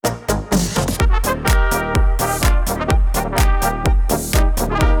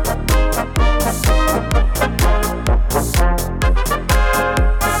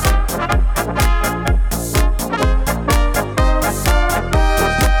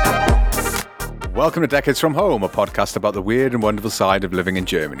Welcome to Decades from Home, a podcast about the weird and wonderful side of living in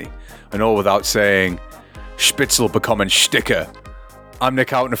Germany. And all without saying, Spitzel bekommen Sticker. I'm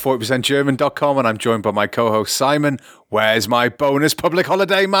Nick Houghton of 40%German.com, and I'm joined by my co-host Simon. Where's my bonus public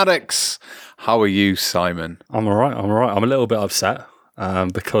holiday, Maddox? How are you, Simon? I'm all right. I'm a little bit upset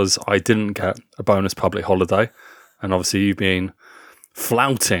because I didn't get a bonus public holiday. And obviously you've been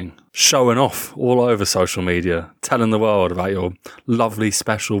flouting, showing off all over social media, telling the world about your lovely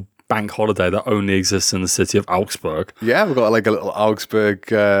special bank holiday that only exists in the city of Augsburg. Yeah, we've got like a little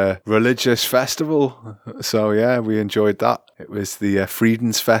Augsburg religious festival. So yeah, we enjoyed that. It was the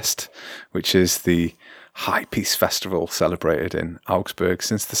Friedensfest, which is the high peace festival celebrated in Augsburg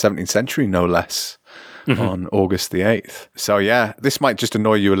since the 17th century, no less, on August the 8th. So yeah, this might just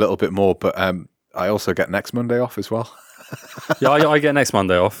annoy you a little bit more, but I also get next Monday off as well. Yeah, I get next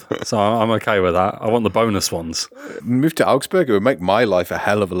Monday off, so I'm okay with that. I want the bonus ones. Move to Augsburg, it would make my life a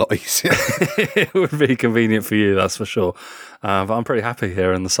hell of a lot easier. It would be convenient for you, that's for sure. But I'm pretty happy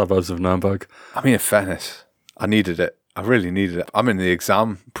here in the suburbs of Nuremberg. I mean, in fairness, I needed it. I really needed it. I'm in the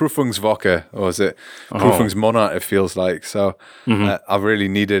exam, Prüfungswoche, or is it Prüfungsmonat, it feels like. So I really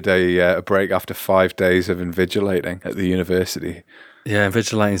needed a break after 5 days of invigilating at the university. Yeah,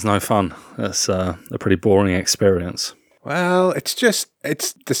 invigilating is no fun. It's a pretty boring experience. Well, it's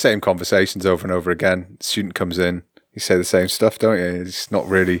the same conversations over and over again. Student comes in, you say the same stuff, don't you? It's not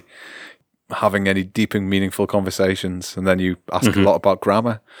really having any deep and meaningful conversations. And then you ask a lot about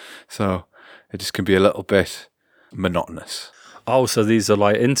grammar. So it just can be a little bit monotonous. Oh, so these are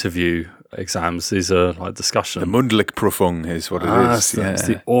like interview exams. These are like discussion. The Mundlich Prüfung is what it is. It's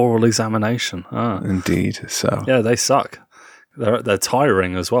the oral examination. Indeed. So yeah, they suck. They're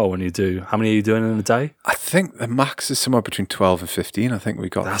tiring as well when you do. How many are you doing in a day? I think the max is somewhere between 12 and 15. I think we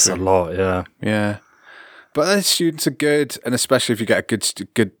got That's through. a lot, yeah. Yeah. But the students are good, and especially if you get a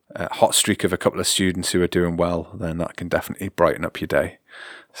good hot streak of a couple of students who are doing well, then that can definitely brighten up your day.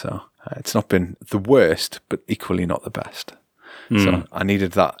 So it's not been the worst, but equally not the best. So I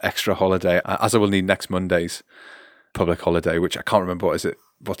needed that extra holiday, as I will need next Monday's public holiday, which I can't remember what's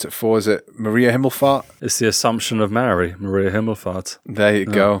it for? Is it Maria Himmelfahrt? It's the Assumption of Mary, Maria Himmelfahrt. There you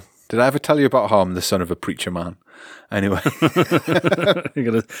go. Did I ever tell you about Harm, the son of a preacher man? Anyway.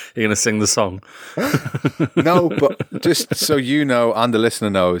 You're gonna sing the song. No, but just so you know and the listener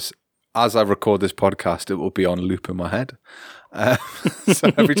knows, as I record this podcast, it will be on loop in my head. So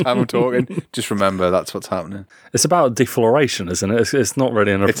every time I'm talking, just remember that's what's happening. It's about defloration, isn't it? It's not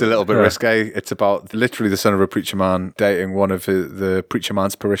really It's a little bit risque. It's about literally the son of a preacher man dating one of the preacher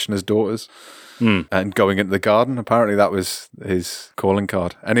man's parishioners' daughters and going into the garden. Apparently that was his calling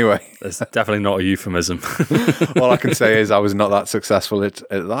card. Anyway. It's definitely not a euphemism. All I can say is I was not that successful at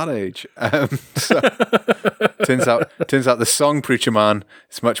that age. So, turns out the song Preacher Man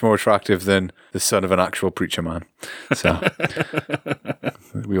is much more attractive than the son of an actual preacher man. So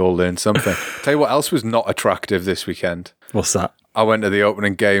we all learned something. Tell you what else was not attractive this weekend. What's that? I went to the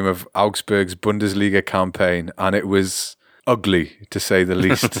opening game of Augsburg's Bundesliga campaign, and it was ugly, to say the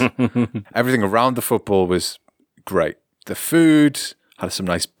least. Everything around the football was great. The food, had some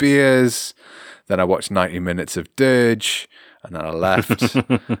nice beers. Then I watched 90 minutes of Dirge, and then I left.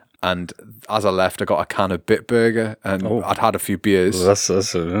 And as I left, I got a can of Bitburger, and I'd had a few beers.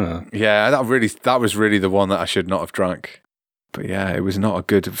 Well, Yeah, that was really the one that I should not have drank. But yeah, it was not a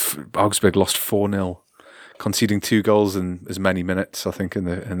good. Augsburg lost 4-0. Conceding 2 goals in as many minutes, I think, in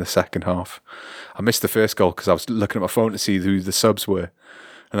the second half. I missed the first goal because I was looking at my phone to see who the subs were,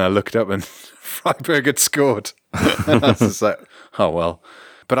 and I looked up and Freiburg had scored. And I was just like, oh well.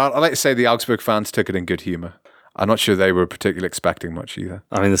 But I like to say the Augsburg fans took it in good humour. I'm not sure they were particularly expecting much either.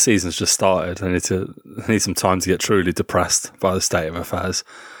 I mean, the season's just started. They need some time to get truly depressed by the state of affairs.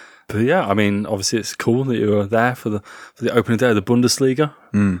 But yeah, I mean, obviously it's cool that you were there for the opening day of the Bundesliga.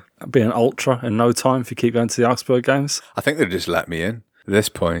 Be an ultra in no time if you keep going to the Augsburg games. I think they just let me in at this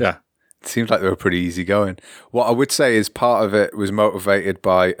point. Yeah. It seems like they were pretty easy going. What I would say is part of it was motivated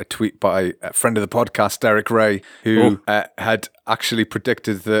by a tweet by a friend of the podcast, Derek Ray, who had actually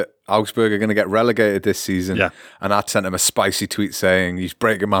predicted that Augsburg are going to get relegated this season. Yeah. And I sent him a spicy tweet saying, he's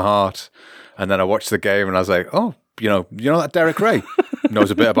breaking my heart. And then I watched the game and I was like, oh, you know that Derek Ray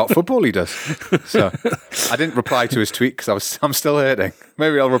knows a bit about football, he does. So I didn't reply to his tweet because I'm still hurting.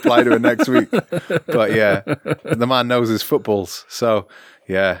 Maybe I'll reply to it next week. But yeah, the man knows his footballs. So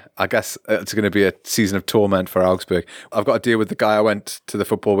yeah, I guess it's going to be a season of torment for Augsburg. I've got a deal with the guy I went to the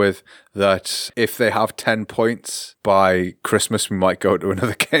football with that if they have 10 points by Christmas, we might go to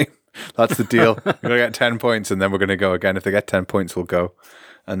another game. That's the deal. We're going to get 10 points and then we're going to go again. If they get 10 points, we'll go.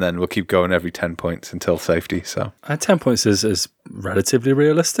 and then we'll keep going every 10 points until safety. So 10 points is relatively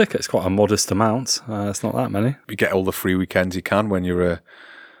realistic. It's quite a modest amount. It's not that many. you get all the free weekends you can when you're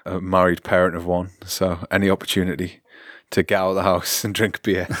a married parent of one. So any opportunity to get out of the house and drink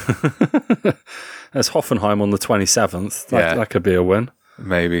beer. There's Hoffenheim on the 27th. That could be a win.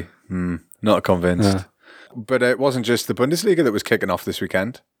 Maybe. Not convinced. Yeah. But it wasn't just the Bundesliga that was kicking off this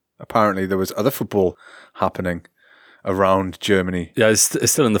weekend. Apparently there was other football happening around Germany. Yeah,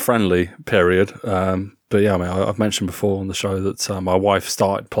 it's still in the friendly period. But yeah, I mean, I've mentioned before on the show that my wife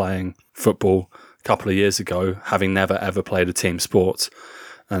started playing football a couple of years ago, having never ever played a team sport.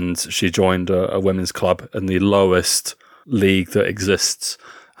 And she joined a women's club in the lowest league that exists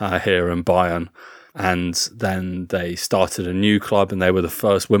here in Bayern. And then they started a new club, and they were the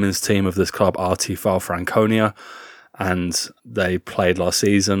first women's team of this club, RTV Franconia. And they played last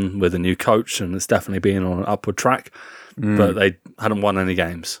season with a new coach, and it's definitely been on an upward track. But they hadn't won any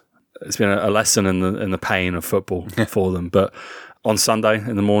games. It's been a lesson in the pain of football for them. But on Sunday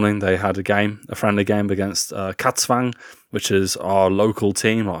in the morning, they had a friendly game against Katzwang, which is our local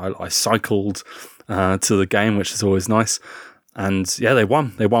team. I cycled to the game, which is always nice. And yeah, they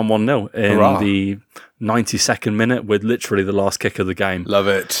won. They won 1-0 in the 92nd minute with literally the last kick of the game. Love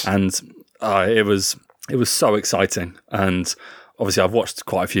it. And it was so exciting. And obviously I've watched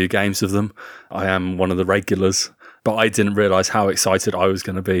quite a few games of them. I am one of the regulars, but I didn't realise how excited I was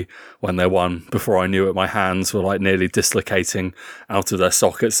going to be when they won. Before I knew it, my hands were like nearly dislocating out of their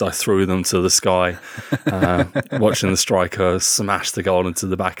sockets. I threw them to the sky, watching the striker smash the goal into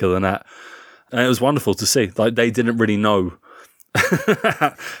the back of the net. And it was wonderful to see. Like, they didn't really know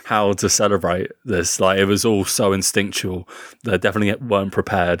how to celebrate this. Like, it was all so instinctual. They definitely weren't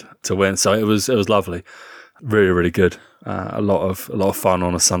prepared to win. So it was lovely. Really, really good. A lot of fun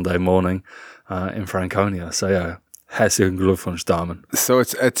on a Sunday morning in Franconia. So yeah, herzlichen Glückwunsch, Damen. So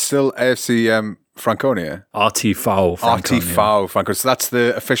it's still AFC Franconia? RTV Franconia. RTV Franconia. So that's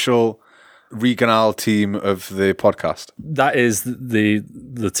the official regional team of the podcast. That is the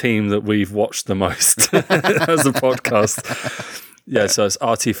team that we've watched the most as a podcast. Yeah, so it's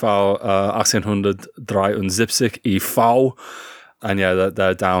RTV 1873 e.V. And yeah,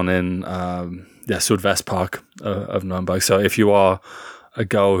 they're down in Südwestpark of Nuremberg. So if you are a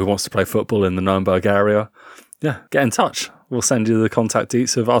girl who wants to play football in the Nuremberg area, yeah, get in touch. We'll send you the contact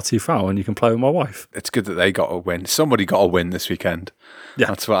details of RTV and you can play with my wife. It's good that they got a win. Somebody got a win this weekend. Yeah.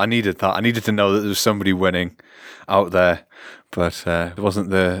 That's what I needed. That I needed to know that there was somebody winning out there, but it wasn't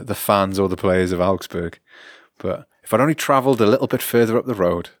the fans or the players of Augsburg. But if I'd only travelled a little bit further up the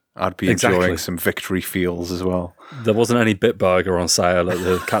road, I'd be enjoying some victory feels as well. There wasn't any Bitburger on sale at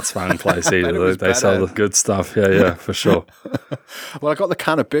the Katzwang place either. They sell the good stuff. Yeah, for sure. Well, I got the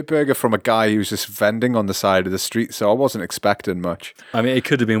can of Bitburger from a guy who was just vending on the side of the street, so I wasn't expecting much. I mean, it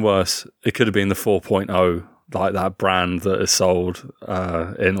could have been worse. It could have been the 4.0, like that brand that is sold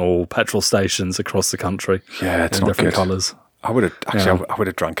in all petrol stations across the country. Yeah, it's in not different good. Colours. I would have I would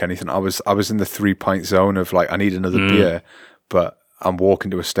have drunk anything. I was in the 3-pint zone of like I need another beer, but I'm walking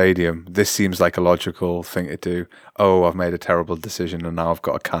to a stadium. This seems like a logical thing to do. Oh, I've made a terrible decision and now I've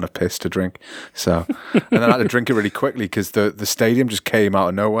got a can of piss to drink. So, and then I had to drink it really quickly because the stadium just came out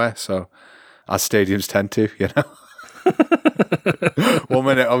of nowhere. So, as stadiums tend to, you know. 1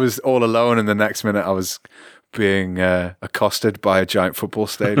 minute I was all alone, and the next minute I was being accosted by a giant football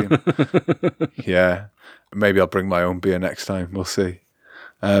stadium. Yeah, maybe I'll bring my own beer next time. We'll see.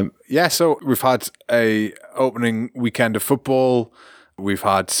 So we've had a opening weekend of football. We've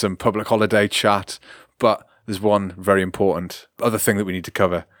had some public holiday chat, but there's one very important other thing that we need to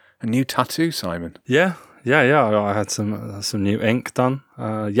cover. A new tattoo, Simon. Yeah. I had some new ink done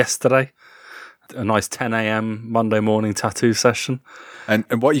yesterday. A nice 10 a.m. Monday morning tattoo session. And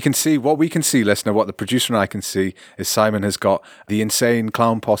what we can see, listener, what the producer and I can see is Simon has got the Insane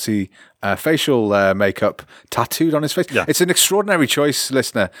Clown Posse facial makeup tattooed on his face. Yeah. It's an extraordinary choice,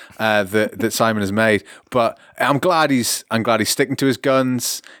 listener, that Simon has made. But I'm glad he's sticking to his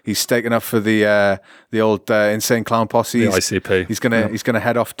guns. He's sticking up for the old Insane Clown Posse. The ICP. He's gonna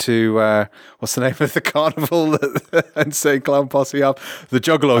head off to what's the name of the carnival that Insane Clown Posse have? The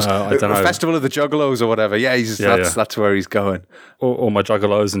Juggalos. I don't know. Festival of the Juggalos or whatever. Yeah, that's where he's going. All my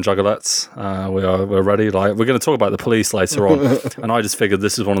juggalos and juggalettes, we're ready. Like, we're going to talk about the police later on, and I just figured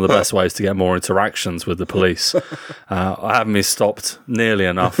this is one of the best ways to get more interactions with the police. I haven't been stopped nearly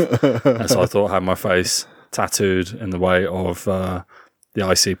enough, and so I thought I had my face tattooed in the way of the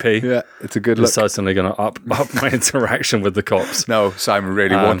ICP. Yeah, it's a good look. It's certainly going to up my interaction with the cops. No, Simon,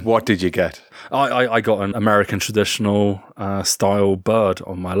 really, what did you get? I got an American traditional style bird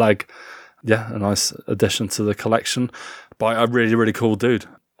on my leg. Yeah, a nice addition to the collection by a really, really cool dude.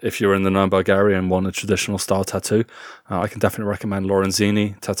 if you're in the Nuremberg area and want a traditional style tattoo, I can definitely recommend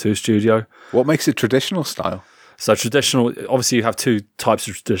Lorenzini Tattoo Studio. What makes it traditional style? So traditional, obviously you have two types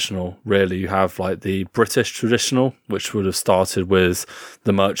of traditional, really. You have like the British traditional, which would have started with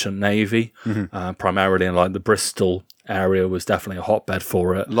the Merchant Navy, primarily in like the Bristol area was definitely a hotbed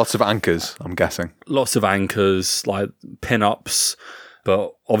for it. Lots of anchors, I'm guessing. Lots of anchors, like pin-ups,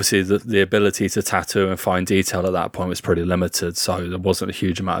 but obviously the ability to tattoo and find detail at that point was pretty limited, so there wasn't a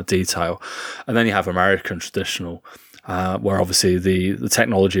huge amount of detail. And then you have American traditional, where obviously the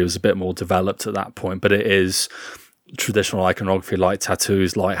technology was a bit more developed at that point, but it is traditional iconography like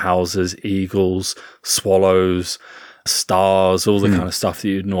tattoos, lighthouses, eagles, swallows, stars, all the kind of stuff that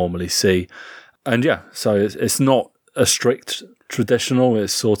you'd normally see. And yeah, so it's not a strict traditional,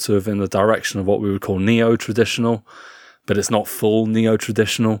 it's sort of in the direction of what we would call neo-traditional, but it's not full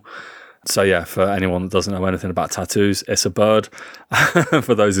neo-traditional. So yeah, for anyone that doesn't know anything about tattoos, it's a bird.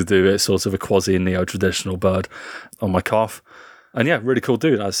 For those who do, it's sort of a quasi-neo-traditional bird on my calf. And yeah, really cool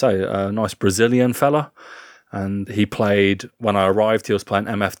dude, I'd say. A nice Brazilian fella. And he played, when I arrived, he was playing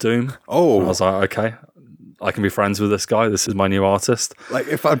MF Doom. Oh. And I was like, okay, I can be friends with this guy. This is my new artist. Like,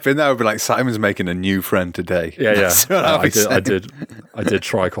 if I'd been there, I'd be like, Simon's making a new friend today. Yeah, yeah. That's what I did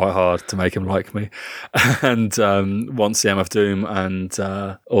try quite hard to make him like me. And once the MF Doom and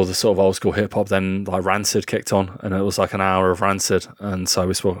all the sort of old school hip hop, then like Rancid kicked on, and it was like an hour of Rancid. And so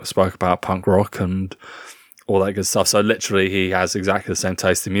we spoke about punk rock and all that good stuff. So literally, he has exactly the same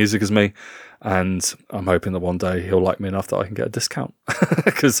taste in music as me. And I'm hoping that one day he'll like me enough that I can get a discount,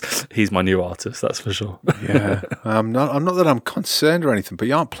 because he's my new artist, that's for sure. Yeah, I'm not that I'm concerned or anything, but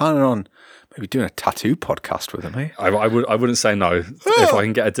you aren't planning on maybe doing a tattoo podcast with him, eh? I wouldn't say no. If I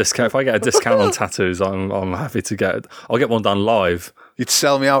can get a discount, if I get a discount on tattoos, I'm happy to get. I'll get one done live. You'd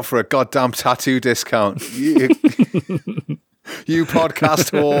sell me out for a goddamn tattoo discount. You podcast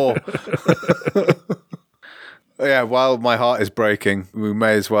whore. Yeah, while my heart is breaking, we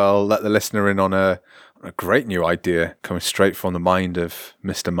may as well let the listener in on a great new idea coming straight from the mind of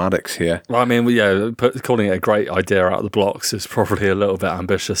Mr. Maddox here. Well, I mean, calling it a great idea out of the blocks is probably a little bit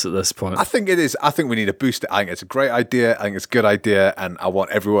ambitious at this point. I think it is. I think we need to boost it. I think it's a great idea. I think it's a good idea, and I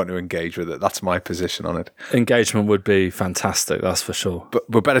want everyone to engage with it. That's my position on it. Engagement would be fantastic, that's for sure. But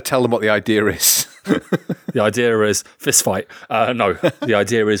we better tell them what the idea is. The idea is fist fight. No, the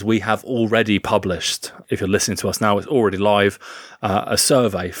idea is we have already published, if you're listening to us now, it's already live, a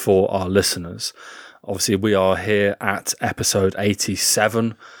survey for our listeners. Obviously, we are here at episode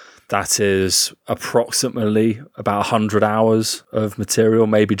 87. That is approximately about 100 hours of material,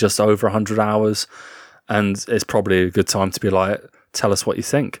 maybe just over 100 hours. And it's probably a good time to be like, tell us what you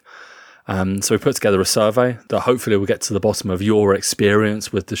think. So we put together a survey that hopefully will get to the bottom of your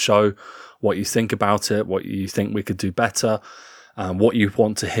experience with the show, what you think about it, what you think we could do better, what you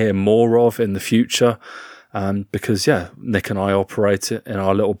want to hear more of in the future. Because, yeah, Nick and I operate in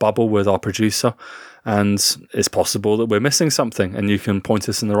our little bubble with our producer, and it's possible that we're missing something and you can point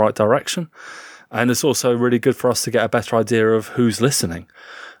us in the right direction. And it's also really good for us to get a better idea of who's listening.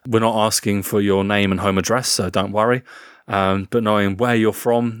 We're not asking for your name and home address, so don't worry. But knowing where you're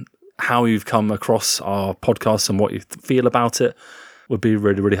from, how you've come across our podcast and what you feel about it would be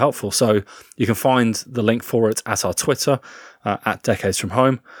really, really helpful. So you can find the link for it at our Twitter, at Decades From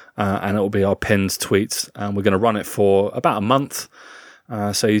Home, and it will be our pinned tweets. And we're going to run it for about a month.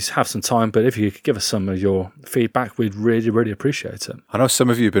 So you have some time, but if you could give us some of your feedback, we'd really, really appreciate it. I know some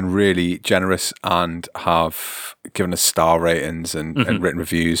of you have been really generous and have given us star ratings and written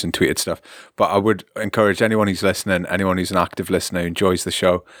reviews and tweeted stuff. But I would encourage anyone who's listening, anyone who's an active listener who enjoys the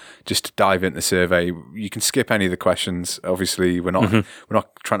show, just to dive into the survey. You can skip any of the questions. Obviously, we're not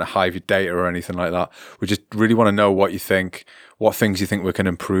trying to hide your data or anything like that. We just really want to know what you think, what things you think we can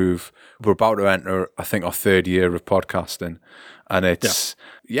improve. We're about to enter, I think, our third year of podcasting. And it's,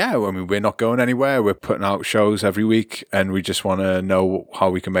 I mean, we're not going anywhere. We're putting out shows every week, and we just want to know how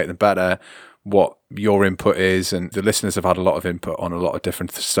we can make them better, what your input is. And the listeners have had a lot of input on a lot of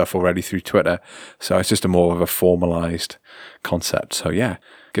different stuff already through Twitter. So it's just a more of a formalized concept. So yeah,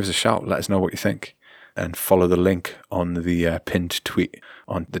 give us a shout. Let us know what you think. And follow the link on the pinned tweet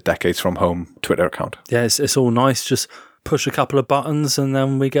on the Decades From Home Twitter account. Yeah, it's all nice. Just push a couple of buttons and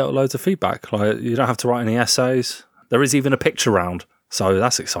then we get loads of feedback. Like, you don't have to write any essays. There is even a picture round, so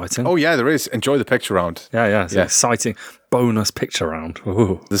that's exciting. Oh yeah, there is. Enjoy the picture round. Yeah, it's an exciting bonus picture round.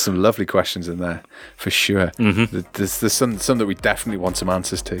 Ooh. There's some lovely questions in there, for sure. There's some that we definitely want some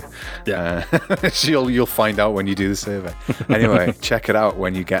answers to. Yeah, you'll find out when you do the survey. Anyway, check it out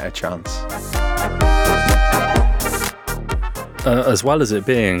when you get a chance. As well as it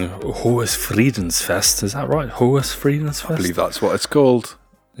being Hohes Friedensfest, is that right? Hohes Friedensfest? I believe that's what it's called.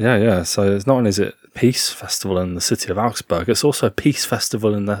 Yeah. So it's not only is it Peace Festival in the city of Augsburg, it's also a Peace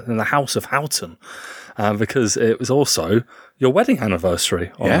Festival in the House of Houghton, because it was also your wedding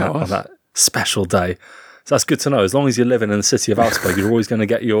anniversary on that special day. So that's good to know. As long as you're living in the city of Augsburg, you're always going to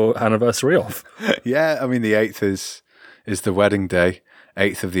get your anniversary off. Yeah, I mean, the 8th is the wedding day,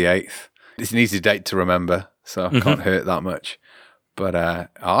 8th of the 8th. It's an easy date to remember, so it can't hurt that much. But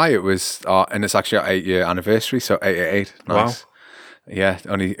it was, and it's actually our 8-year anniversary, so 888. Nice. Wow. Yeah,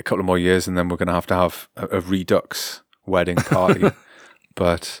 only a couple of more years, and then we're going to have a redux wedding party.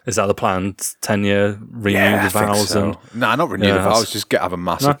 But is that the plan? 10-year renew the vows? So. No, not renew the vows. Just have a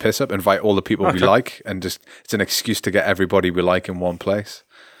massive piss up, invite all the people we like, and just it's an excuse to get everybody we like in one place,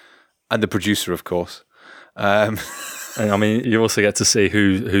 and the producer, of course. And I mean, you also get to see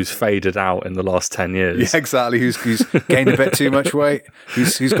who's faded out in the last 10 years. Yeah, exactly. Who's gained a bit too much weight?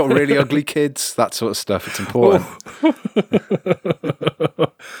 Who's got really ugly kids? That sort of stuff. It's important.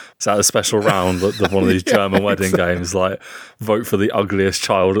 Is that a special round of one of these German wedding games? Like, vote for the ugliest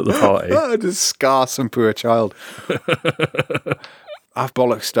child at the party. Just scar some poor child. I've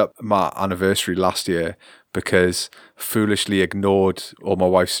bollocksed up my anniversary last year because foolishly ignored all my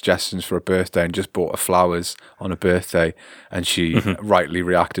wife's suggestions for a birthday and just bought her flowers on a birthday, and she rightly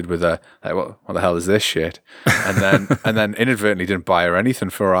reacted with a like, what the hell is this shit? And then inadvertently didn't buy her anything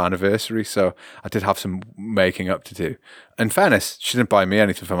for our anniversary, so I did have some making up to do. In fairness, she didn't buy me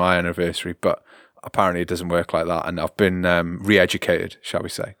anything for my anniversary, but apparently it doesn't work like that, and I've been re-educated, shall we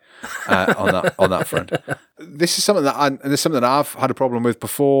say, on that front. This is something that I've had a problem with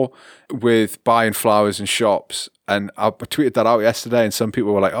before, with buying flowers in shops, and I tweeted that out yesterday, and some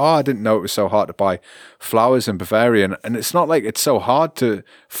people were like, "Oh, I didn't know it was so hard to buy flowers in Bavaria," and it's not like it's so hard to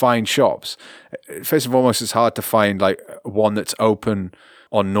find shops. First and foremost, it's hard to find like one that's open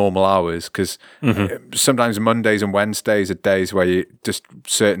on normal hours, because sometimes Mondays and Wednesdays are days where just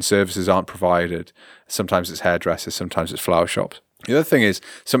certain services aren't provided. Sometimes it's hairdressers, sometimes it's flower shops. The other thing is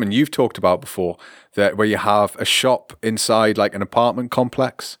something you've talked about before, that where you have a shop inside like an apartment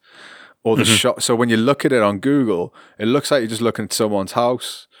complex, or the shop. So when you look at it on Google, it looks like you're just looking at someone's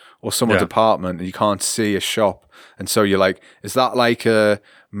house or someone's apartment, and you can't see a shop. And so you're like, is that like a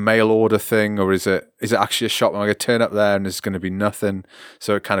mail order thing, or is it actually a shop? I'm going to turn up there and there's going to be nothing.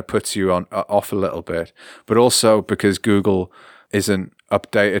 So it kind of puts you off a little bit. But also because Google isn't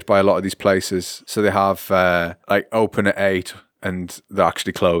updated by a lot of these places, so they have like open at 8 and they're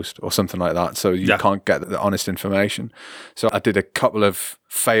actually closed or something like that. So you can't get the honest information. So I did a couple of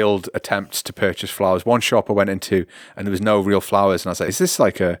failed attempts to purchase flowers. One shop I went into and there was no real flowers. And I was like, is this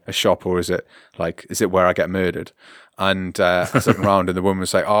like a shop, or is it where I get murdered? And I was looking around and the woman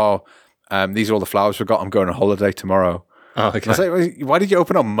was like, these are all the flowers we've got. I'm going on holiday tomorrow. Oh, okay. I was like, why did you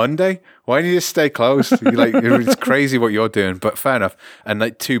open on Monday? Why didn't you just stay closed? It's crazy what you're doing, but fair enough. And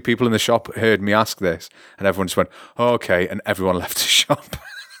like 2 people in the shop heard me ask this, and everyone just went, oh, okay. And everyone left the shop.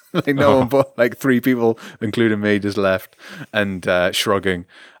 Like no one but like 3 people, including me, just left and shrugging.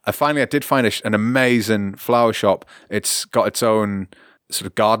 I did find an amazing flower shop. It's got its own sort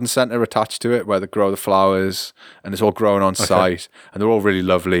of garden centre attached to it where they grow the flowers, and it's all grown on site, and they're all really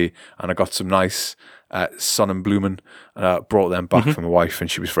lovely. And I got some nice Sonnenblumen, brought them back for my wife, and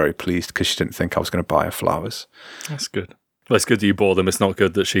she was very pleased because she didn't think I was going to buy her flowers. That's good. Well, it's good that you bought them. It's not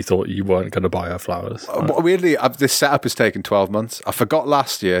good that she thought you weren't going to buy her flowers. Weirdly, this setup has taken 12 months. I forgot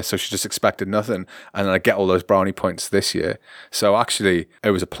last year, so she just expected nothing, and then I get all those brownie points this year. So actually,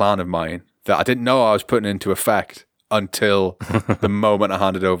 it was a plan of mine that I didn't know I was putting into effect until the moment I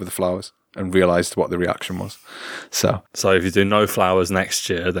handed over the flowers and realised what the reaction was. So if you do no flowers next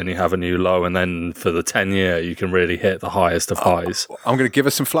year, then you have a new low, and then for the 10-year, you can really hit the highest of highs. I'm going to give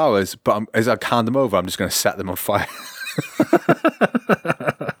her some flowers, but as I hand them over, I'm just going to set them on fire.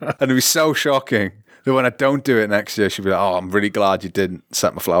 And it'd be so shocking that when I don't do it next year, she'll be like, oh, I'm really glad you didn't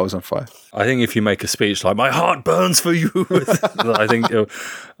set my flowers on fire. I think if you make a speech like, my heart burns for you, I think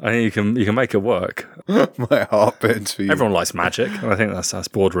you can make it work. My heart burns for you. Everyone likes magic, and I think that's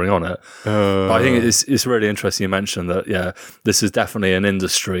bordering on it. But I think it's really interesting you mentioned that, this is definitely an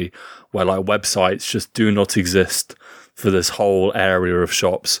industry where like websites just do not exist for this whole area of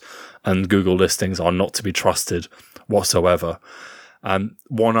shops, and Google listings are not to be trusted whatsoever.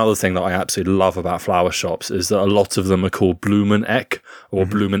 One other thing that I absolutely love about flower shops is that a lot of them are called Blumeneck or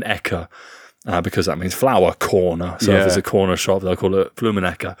Blumenecke, because that means flower corner. So if it's a corner shop, they'll call it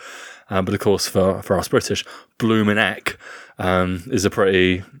Blumenecke. But of course, for us British, Blumeneck is a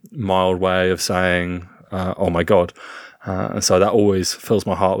pretty mild way of saying, oh my God. And so that always fills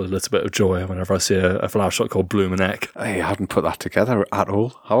my heart with a little bit of joy whenever I see a flower shop called Blumeneck. I hadn't put that together at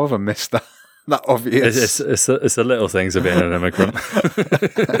all. How have I missed that? that obvious. It's the little things of being an immigrant.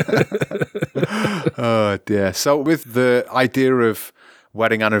 Oh dear. So with the idea of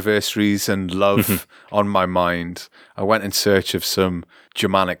wedding anniversaries and love on my mind, I went in search of some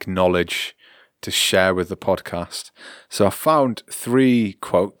Germanic knowledge to share with the podcast. So I found 3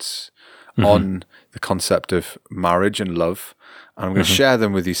 quotes on the concept of marriage and love. And I'm going to share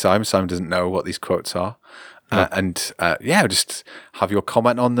them with you, Simon. Simon doesn't know what these quotes are. Just have your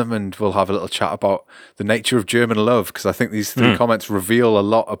comment on them, and we'll have a little chat about the nature of German love, because I think these 3 comments reveal a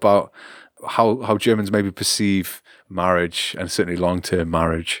lot about how Germans maybe perceive marriage, and certainly long-term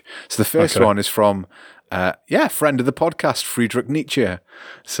marriage. So the first one is from, friend of the podcast, Friedrich Nietzsche.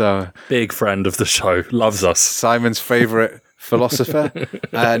 So big friend of the show, loves us. Simon's favorite philosopher,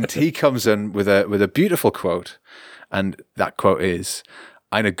 and he comes in with a beautiful quote, and that quote is,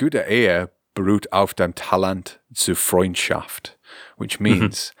 "Eine gute Ehe beruht auf dem Talent zur Freundschaft," which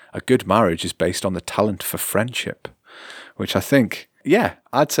means a good marriage is based on the talent for friendship, which I think,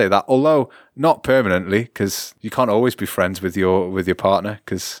 I'd say that, although not permanently, because you can't always be friends with your partner,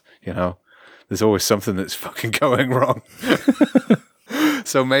 because, there's always something that's fucking going wrong.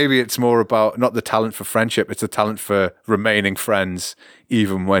 So maybe it's more about not the talent for friendship, it's the talent for remaining friends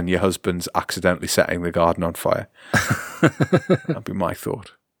even when your husband's accidentally setting the garden on fire. That'd be my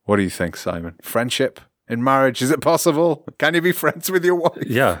thought. What do you think, Simon? Friendship in marriage, is it possible? Can you be friends with your wife?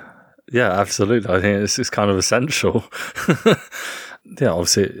 Yeah, absolutely. I think it's kind of essential.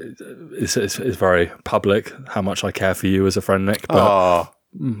 Obviously, it's very public how much I care for you as a friend, Nick. But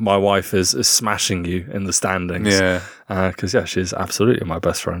my wife is smashing you in the standings. Yeah. Because, she's absolutely my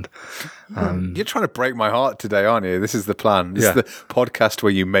best friend. You're trying to break my heart today, aren't you? This is the plan. This is the podcast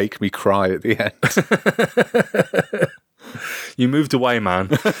where you make me cry at the end. You moved away, man.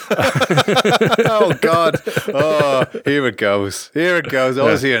 Oh, God. Oh, here it goes.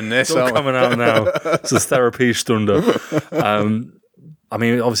 Ozzy and this. It's all coming out now. It's a therapy stunde. I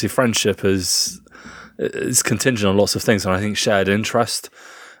mean, obviously, friendship is contingent on lots of things. And I think shared interest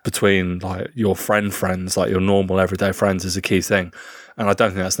between like your friends, like your normal everyday friends, is a key thing. And I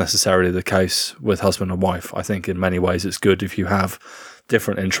don't think that's necessarily the case with husband and wife. I think in many ways it's good if you have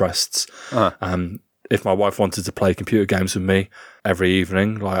different interests. If my wife wanted to play computer games with me every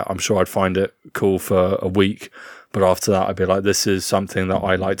evening, like I'm sure I'd find it cool for a week. But after that, I'd be like, this is something that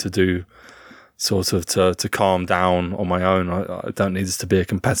I like to do sort of to calm down on my own. I don't need this to be a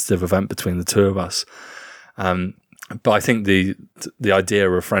competitive event between the two of us. But I think the idea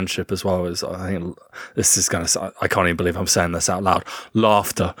of friendship as well is, I think this is going to, I can't even believe I'm saying this out loud.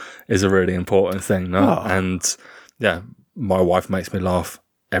 Laughter is a really important thing. No? Oh. And my wife makes me laugh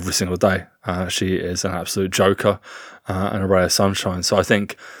every single day. She is an absolute joker and a ray of sunshine. So I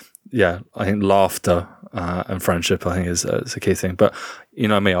think laughter and friendship, I think is a key thing. But you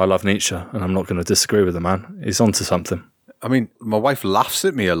know me, I love Nietzsche, and I'm not going to disagree with the man. He's onto something. I mean, my wife laughs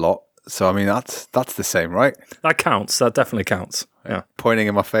at me a lot. So, I mean, that's the same, right? That counts. That definitely counts. Yeah. Pointing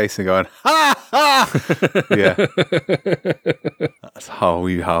in my face and going, ha, ha! Yeah. That's how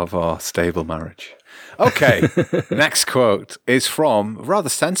we have our stable marriage. Okay. Next quote is from a rather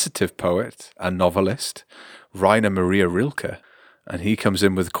sensitive poet and novelist, Rainer Maria Rilke. And he comes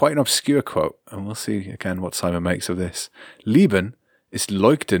in with quite an obscure quote. And we'll see again what Simon makes of this. Lieben ist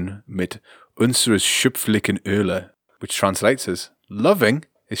Leuchten mit unseres schöpflichen Öle, which translates as, loving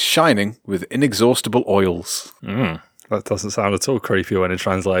is shining with inexhaustible oils. That doesn't sound at all creepy when it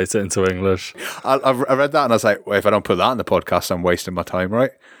translates it into English. I read that and I was like, well, if I don't put that in the podcast, I'm wasting my time,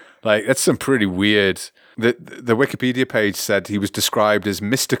 right? Like, that's some pretty weird... The Wikipedia page said he was described as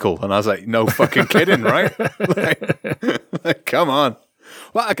mystical, and I was like, no fucking kidding, right? like, come on.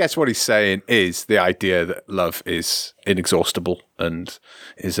 Well, I guess what he's saying is the idea that love is inexhaustible and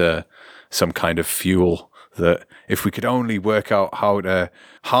is some kind of fuel that if we could only work out how to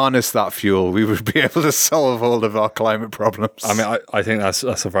harness that fuel, we would be able to solve all of our climate problems. I mean, I think that's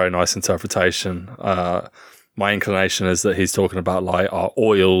a very nice interpretation. My inclination is that he's talking about like our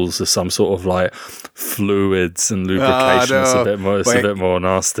oils as some sort of like fluids and lubrication. No. It's a bit more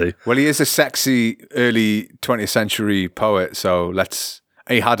nasty. Well, he is a sexy early 20th century poet, so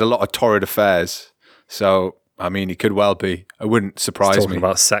he had a lot of torrid affairs. So, I mean, he could well be. It wouldn't surprise me. Talking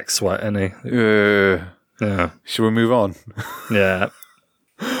about sex sweat, isn't he? Yeah. Should we move on? Yeah.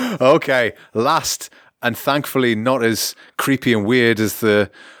 Okay. Last, and thankfully not as creepy and weird as the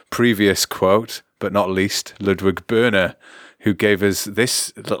previous quote, but not least, Ludwig Börner, who gave us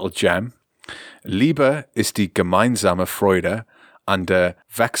this little gem. Liebe ist die gemeinsame Freude an der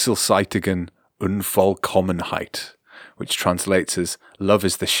wechselseitigen Unvollkommenheit, which translates as, love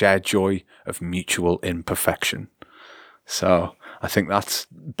is the shared joy of mutual imperfection. So I think that's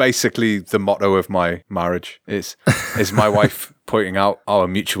basically the motto of my marriage is my wife pointing out our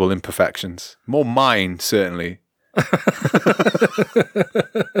mutual imperfections. More mine, certainly.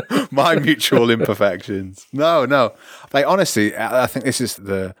 My mutual imperfections. No. Like, honestly, I think this is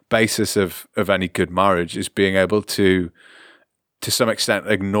the basis of any good marriage, is being able to some extent,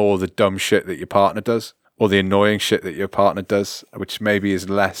 ignore the dumb shit that your partner does, or the annoying shit that your partner does, which maybe is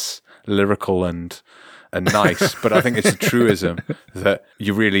less lyrical and nice. But I think it's a truism that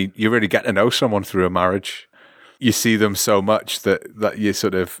you really get to know someone through a marriage. You see them so much that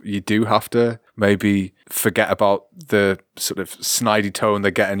you do have to maybe forget about the sort of snidey tone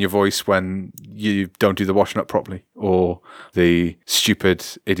they get in your voice when you don't do the washing up properly, or the stupid,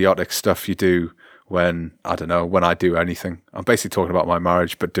 idiotic stuff you do when I do anything. I'm basically talking about my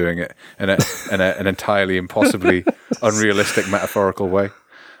marriage, but doing it in an entirely impossibly unrealistic metaphorical way.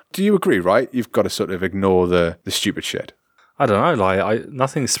 Do you agree, right? You've got to sort of ignore the stupid shit. I don't know, like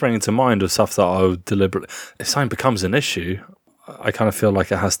nothing's springing to mind of stuff that I would deliberately. If something becomes an issue, I kind of feel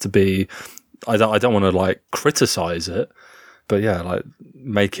like it has to be. I don't want to like criticize it, but yeah, like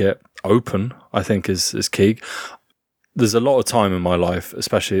make it open. I think is key. There's a lot of time in my life,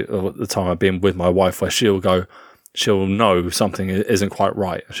 especially at the time I've been with my wife, where she'll know something isn't quite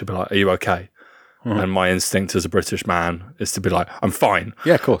right. She'll be like, "Are you okay?" Mm-hmm. And my instinct as a British man is to be like, "I'm fine."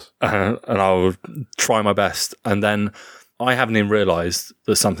 Yeah, of course. And I'll try my best, and then I haven't even realised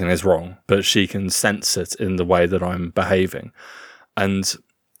that something is wrong, but she can sense it in the way that I'm behaving. And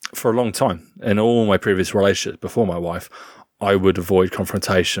for a long time, in all my previous relationships before my wife, I would avoid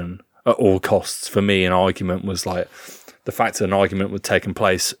confrontation at all costs. For me, an argument was like, the fact that an argument was taking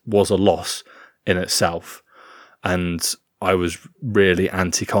place was a loss in itself. And I was really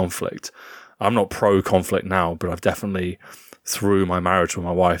anti-conflict. I'm not pro-conflict now, but I've definitely, through my marriage with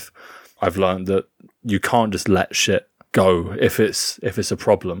my wife, I've learned that you can't just let shit go if it's a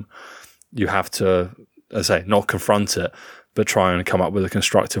problem. You have to, as I say, not confront it, but try and come up with a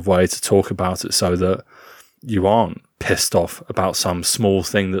constructive way to talk about it so that you aren't pissed off about some small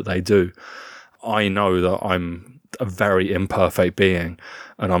thing that they do. I know that I'm a very imperfect being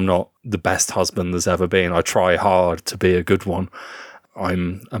and I'm not the best husband there's ever been. I try hard to be a good one.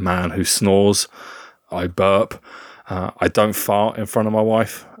 I'm a man who snores. I burp. I don't fart in front of my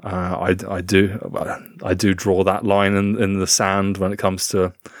wife. I do draw that line in the sand when it comes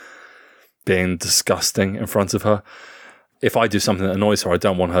to being disgusting in front of her. If I do something that annoys her, I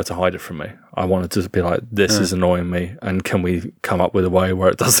don't want her to hide it from me. I want her to be like, this is annoying me, and can we come up with a way where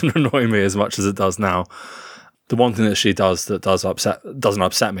it doesn't annoy me as much as it does now? The one thing that she does that doesn't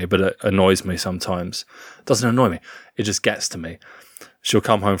upset me, but it annoys me sometimes. It doesn't annoy me. It just gets to me. She'll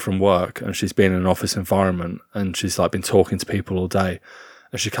come home from work and she's been in an office environment and she's like been talking to people all day.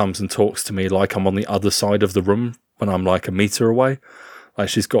 And she comes and talks to me like I'm on the other side of the room when I'm like a meter away. Like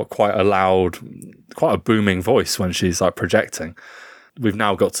she's got quite a booming voice when she's like projecting. We've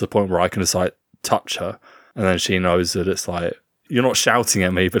now got to the point where I can just like touch her and then she knows that it's like, you're not shouting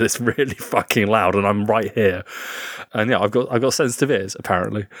at me, but it's really fucking loud and I'm right here. And yeah, I've got sensitive ears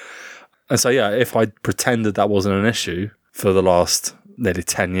apparently. And so yeah, if I pretended that wasn't an issue for the last nearly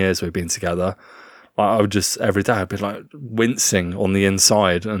 10 years we've been together, I would just every day I'd be like wincing on the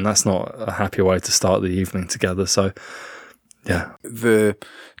inside, and that's not a happy way to start the evening together. So yeah, the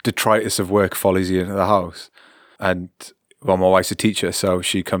detritus of work follows you into the house, and well, my wife's a teacher, so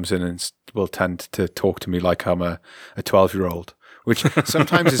she comes in and will tend to talk to me like I'm a 12-year-old, which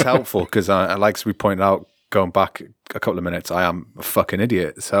sometimes is helpful because like we pointed out, going back a couple of minutes, I am a fucking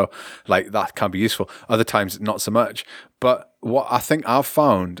idiot. So like that can be useful. Other times, not so much. But what I think I've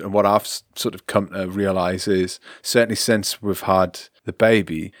found and what I've sort of come to realize is, certainly since we've had the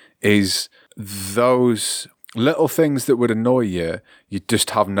baby, is those little things that would annoy you, you just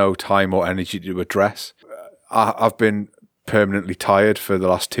have no time or energy to address. I've been permanently tired for the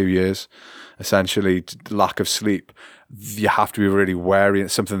last 2 years, essentially lack of sleep. You have to be really wary.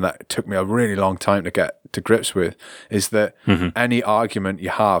 It's something that took me a really long time to get to grips with, is that any argument you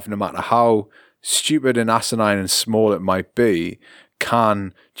have, no matter how stupid and asinine and small it might be,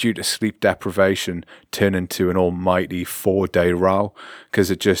 can, due to sleep deprivation, turn into an almighty 4-day row because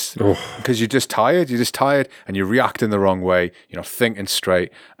you're just tired. You're just tired and you're reacting the wrong way. You're not thinking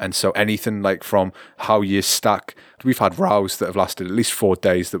straight. And so anything like from how you stack, we've had rows that have lasted at least 4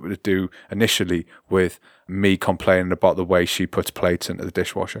 days that would do initially with me complaining about the way she puts plates into the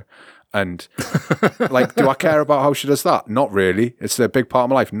dishwasher. And like, do I care about how she does that? Not really. It's a big part of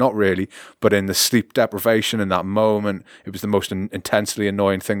my life. Not really. But in the sleep deprivation in that moment, it was the most intensely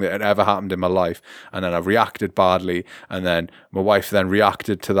annoying thing thing that had ever happened in my life. And then I reacted badly. And then my wife then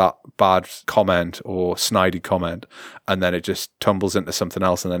reacted to that bad comment or snidey comment. And then it just tumbles into something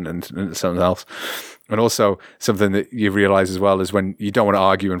else and then into something else. And also something that you realize as well is when you don't want to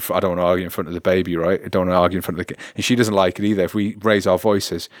argue I don't want to argue in front of the baby, right? I don't want to argue in front of the kid. And she doesn't like it either. If we raise our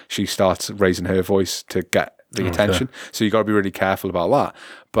voices, she starts raising her voice to get the attention. So you got to be really careful about that.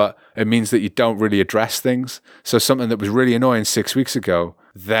 But it means that you don't really address things. So something that was really annoying 6 weeks ago,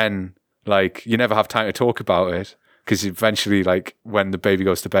 then like you never have time to talk about it. Because eventually, like, when the baby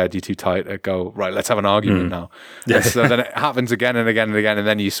goes to bed, you're too tired to go, right, let's have an argument now. Yeah. And so then it happens again and again and again, and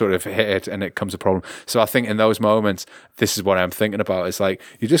then you sort of hit it and it becomes a problem. So I think in those moments, this is what I'm thinking about. It's like,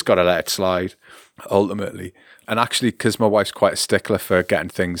 you just got to let it slide, ultimately. And actually, because my wife's quite a stickler for getting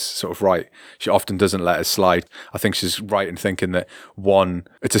things sort of right, she often doesn't let it slide. I think she's right in thinking that, one,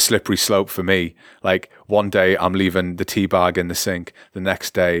 it's a slippery slope for me. Like, one day I'm leaving the tea bag in the sink. The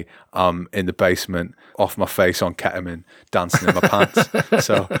next day I'm in the basement, off my face on ketamine, dancing in my pants.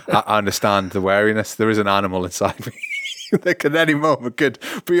 So I understand the wariness. There is an animal inside me that at any moment could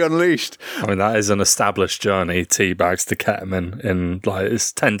be unleashed. I mean, that is an established journey, tea bags to ketamine in, like,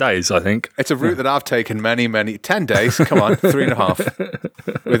 it's 10 days, I think. It's a route that I've taken many, 10 days, come on,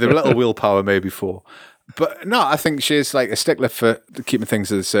 3.5, with a little willpower, maybe 4. But no, I think she's like a stickler for keeping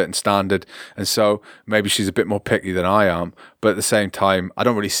things at a certain standard. And so maybe she's a bit more picky than I am. But at the same time, I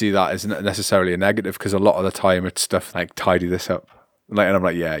don't really see that as necessarily a negative, because a lot of the time it's stuff like, tidy this up. Like, and I'm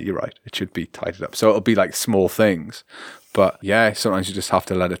like, yeah, you're right. It should be tidied up. So it'll be like small things. But yeah, sometimes you just have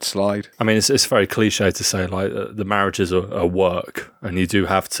to let it slide. I mean, it's very cliche to say, like, the marriages are work, and you do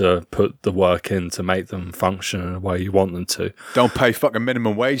have to put the work in to make them function in the way you want them to. Don't pay fucking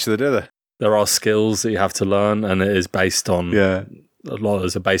minimum wage, do they? There are skills that you have to learn, and it is based on, a lot of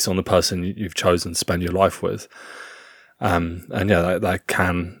those are based on the person you've chosen to spend your life with. And yeah, that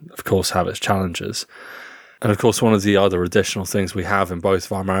can, of course, have its challenges. And of course, one of the other additional things we have in both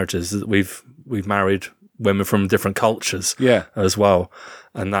of our marriages is that we've married women from different cultures as well.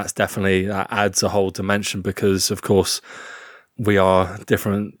 And that adds a whole dimension, because, of course, we are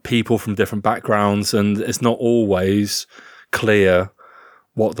different people from different backgrounds, and it's not always clear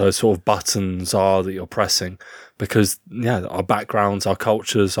what those sort of buttons are that you're pressing, because our backgrounds, our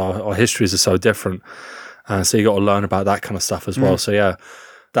cultures, our histories are so different. So you got to learn about that kind of stuff as well. So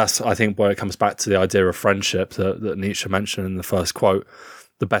that's, I think, where it comes back to the idea of friendship that Nietzsche mentioned in the first quote.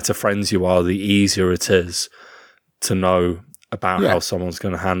 The better friends you are, the easier it is to know about how someone's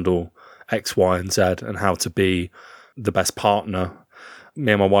going to handle X, Y, and Z, and how to be the best partner.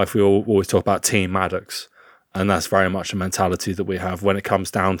 Me and my wife, we always talk about Team Maddox. And that's very much a mentality that we have when it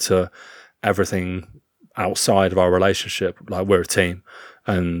comes down to everything outside of our relationship. Like, we're a team,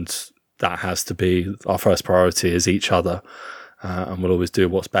 and that has to be our first priority, is each other. And we'll always do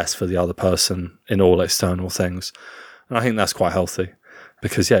what's best for the other person in all external things. And I think that's quite healthy,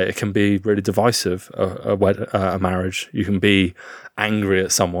 because, it can be really divisive, a marriage. You can be angry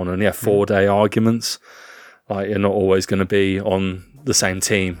at someone, and 4-day arguments. Like, you're not always going to be on the same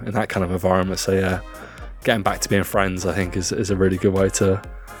team in that kind of environment. So, getting back to being friends, I think, is a really good way to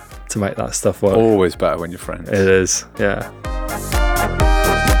make that stuff work. Always better when you're friends. It is, yeah.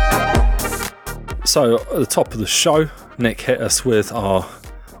 So at the top of the show, Nick hit us with our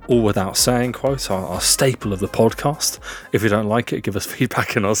All Without Saying quote, our staple of the podcast. If you don't like it, give us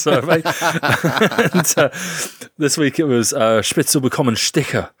feedback in our survey. And this week it was Spitzel bekommen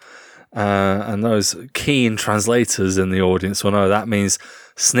Sticker. And those keen translators in the audience will know that means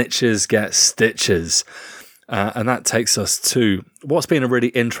snitches get stitches. And that takes us to what's been a really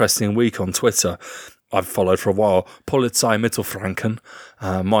interesting week on Twitter. I've followed for a while, Polizei Mittelfranken,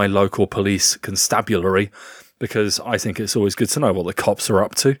 my local police constabulary, because I think it's always good to know what the cops are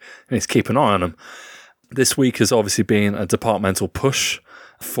up to and need to keep an eye on them. This week has obviously been a departmental push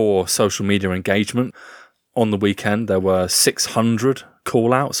for social media engagement. On the weekend, there were 600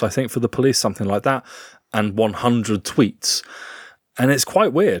 call-outs, I think, for the police, something like that, and 100 tweets. And it's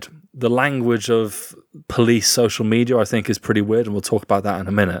quite weird. The language of police social media, I think, is pretty weird, and we'll talk about that in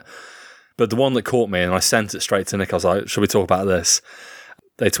a minute. But the one that caught me, and I sent it straight to Nick, I was like, should we talk about this?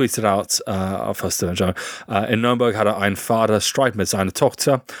 They tweeted out, first in Nürnberg hatte ein Vater Streit mit seiner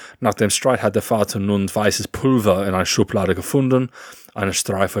Tochter. Nach dem Streit hat der Vater nun weißes Pulver in einer Schublade gefunden. Eine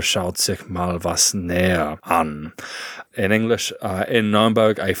Streife schaut sich mal was näher an. In English, in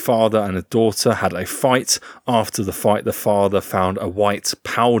Nürnberg, a father and a daughter had a fight. After the fight, the father found a white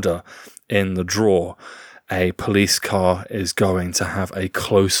powder in the drawer. A police car is going to have a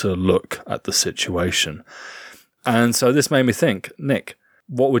closer look at the situation. And so this made me think, Nick,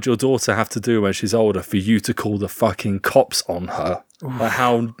 what would your daughter have to do when she's older for you to call the fucking cops on her? Like,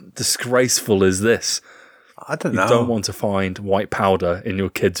 how disgraceful is this? I don't know. You don't want to find white powder in your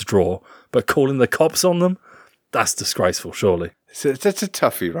kid's drawer, but calling the cops on them? That's disgraceful, surely. It's a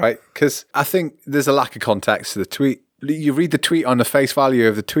toughie, right? Because I think there's a lack of context to the tweet. You read the tweet, on the face value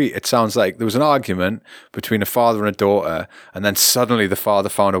of the tweet, it sounds like there was an argument between a father and a daughter, and then suddenly the father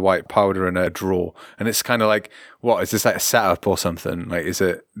found a white powder in a drawer. And it's kind of like, what, is this like a setup or something? Like,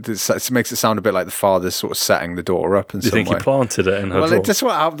 it makes it sound a bit like the father's sort of setting the daughter up in some way. You think he planted it in her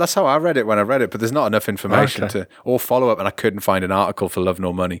drawer? That's how I read it when I read it, but there's not enough information or follow-up, and I couldn't find an article for Love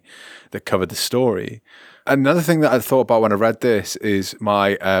Nor Money that covered the story. Another thing that I thought about when I read this is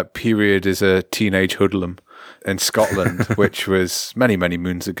my period as a teenage hoodlum in Scotland, which was many, many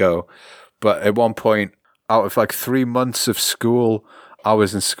moons ago. But at one point, out of like 3 months of school, I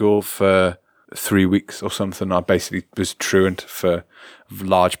was in school for 3 weeks or something. I basically was truant for a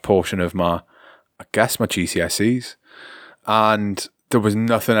large portion of my GCSEs. And there was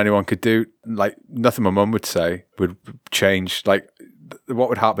nothing anyone could do. Like, nothing my mum would say would change. Like, what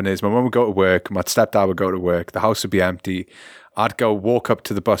would happen is my mum would go to work, my stepdad would go to work, the house would be empty. I'd go walk up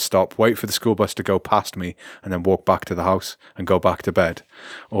to the bus stop, wait for the school bus to go past me, and then walk back to the house and go back to bed,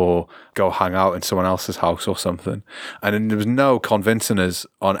 or go hang out in someone else's house or something. And then there was no convincing us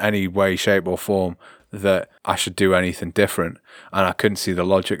on any way, shape or form that I should do anything different. And I couldn't see the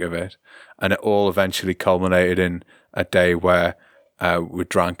logic of it. And it all eventually culminated in a day where we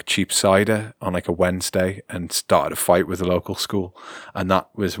drank cheap cider on like a Wednesday and started a fight with the local school. And that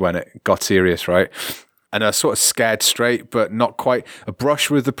was when it got serious, right? And I was sort of scared straight, but not quite. A brush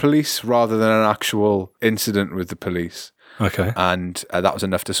with the police rather than an actual incident with the police. Okay. And that was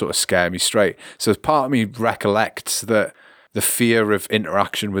enough to sort of scare me straight. So part of me recollects that the fear of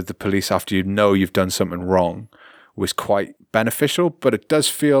interaction with the police after you know you've done something wrong was quite beneficial, but it does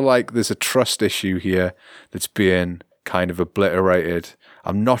feel like there's a trust issue here that's being kind of obliterated.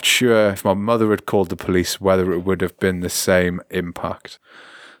 I'm not sure if my mother had called the police, whether it would have been the same impact.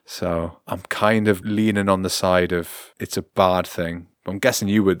 So I'm kind of leaning on the side of it's a bad thing. I'm guessing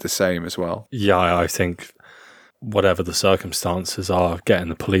you would the same as well. Yeah, I think whatever the circumstances are, getting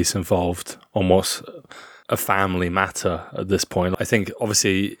the police involved on what's a family matter at this point. I think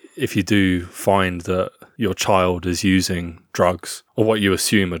obviously if you do find that your child is using drugs, or what you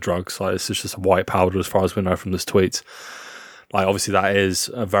assume are drugs, like this is just a white powder as far as we know from this tweet, like obviously that is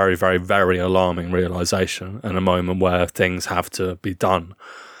a very, very, very alarming realisation and a moment where things have to be done.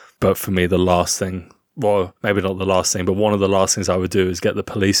 But for me, the last thing, well, maybe not the last thing, but one of the last things I would do is get the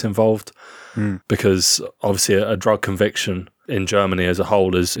police involved, because obviously a drug conviction in Germany as a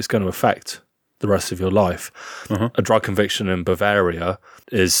whole is going to affect the rest of your life. A drug conviction in Bavaria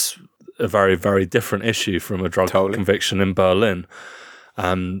is a very, very different issue from a drug conviction in Berlin.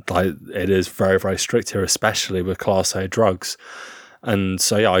 And like it is very, very strict here, especially with Class A drugs. And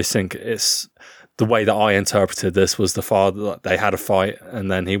so, yeah, I think it's the way that I interpreted this was the father, they had a fight and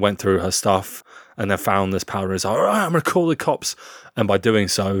then he went through her stuff and then found this powder and he's like, all right, I'm going to call the cops. And by doing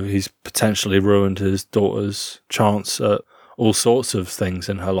so, he's potentially ruined his daughter's chance at all sorts of things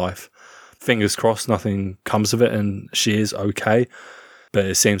in her life. Fingers crossed nothing comes of it and she is okay. But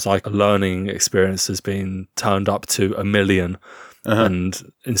it seems like a learning experience has been turned up to 1 million.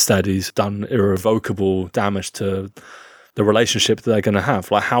 And instead he's done irrevocable damage to the relationship that they're going to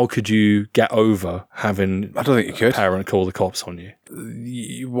have. Like, how could you get over having I don't think you could. A parent call the cops on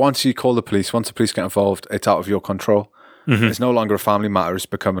you? Once you call the police, once the police get involved, it's out of your control. It's no longer a family matter. It's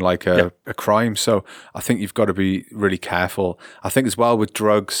becoming like a crime. So I think you've got to be really careful. I think as well with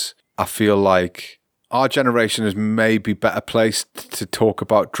drugs, I feel like our generation is maybe better placed to talk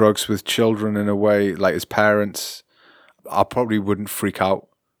about drugs with children in a way, like as parents. I probably wouldn't freak out.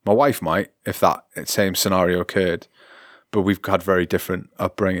 My wife might if that same scenario occurred. But we've had very different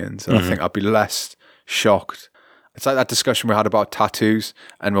upbringings. And I think I'd be less shocked. It's like that discussion we had about tattoos.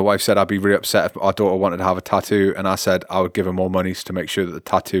 And my wife said I'd be really upset if our daughter wanted to have a tattoo. And I said I would give her more money to make sure that the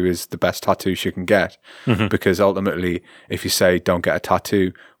tattoo is the best tattoo she can get. Because ultimately, if you say don't get a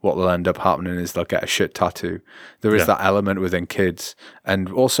tattoo, what will end up happening is they'll get a shit tattoo. There is that element within kids. And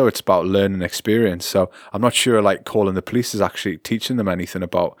also it's about learning experience. So I'm not sure like calling the police is actually teaching them anything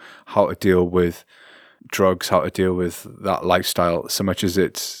about how to deal with drugs, how to deal with that lifestyle, so much as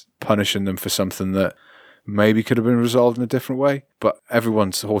it's punishing them for something that maybe could have been resolved in a different way. But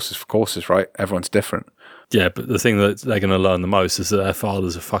everyone's horses for courses, right? Everyone's different. Yeah, but the thing that they're going to learn the most is that their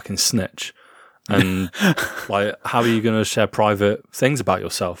father's a fucking snitch. And like, how are you going to share private things about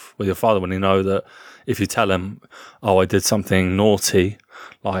yourself with your father when you know that if you tell him, oh, I did something naughty,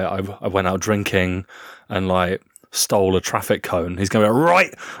 like I went out drinking and like stole a traffic cone, he's going to be like,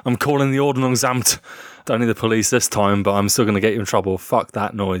 right, I'm calling the Ordnungsamt. Don't need the police this time, but I'm still going to get you in trouble. Fuck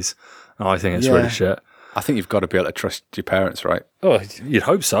that noise. And I think it's really shit. I think you've got to be able to trust your parents, right? Oh, you'd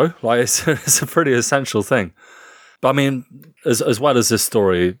hope so. Like it's a pretty essential thing. But I mean, as well as this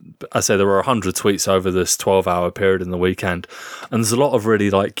story, I say there were 100 tweets over this 12-hour period in the weekend, and there's a lot of really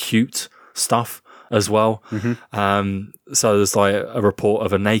like cute stuff as well. So there's like a report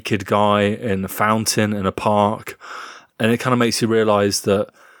of a naked guy in a fountain in a park, and it kind of makes you realise that,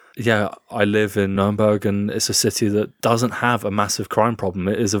 yeah, I live in Nuremberg, and it's a city that doesn't have a massive crime problem.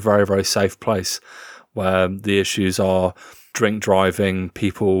 It is a very, very safe place where the issues are drink driving,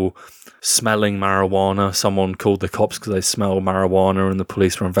 people smelling marijuana. Someone called the cops because they smell marijuana, and the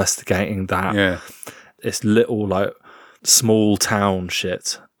police were investigating that. Yeah. It's little like small town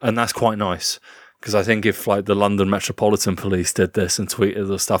shit, and that's quite nice. Because I think if like the London Metropolitan Police did this and tweeted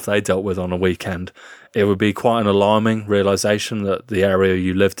the stuff they dealt with on a weekend, it would be quite an alarming realisation that the area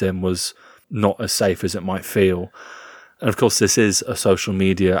you lived in was not as safe as it might feel. And of course, this is a social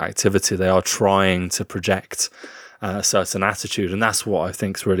media activity. They are trying to project a certain attitude. And that's what I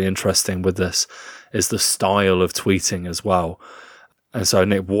think is really interesting with this, is the style of tweeting as well. And so,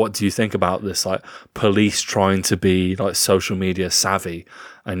 Nick, what do you think about this? Like police trying to be like social media savvy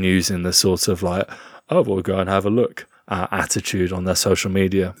and using this sort of like, oh, we'll go and have a look attitude on their social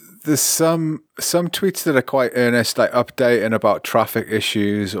media. There's some tweets that are quite earnest, like updating about traffic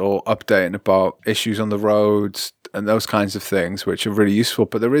issues or updating about issues on the roads and those kinds of things, which are really useful.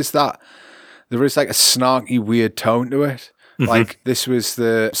 But there is like a snarky, weird tone to it. Like this was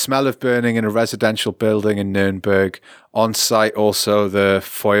the smell of burning in a residential building in Nuremberg. On site, also the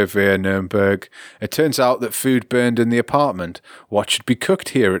Feuerwehr Nuremberg. It turns out that food burned in the apartment. What should be cooked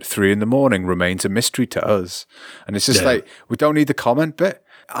here at 3 a.m. remains a mystery to us. And it's just like, we don't need the comment bit.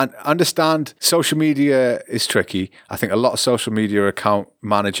 And understand social media is tricky. I think a lot of social media account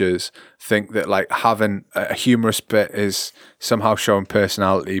managers think that like having a humorous bit is somehow showing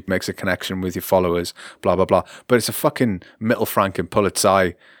personality, makes a connection with your followers, blah, blah, blah. But it's a fucking Mittelfranken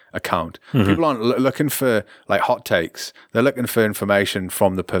Polizei account. People aren't looking for like hot takes. They're looking for information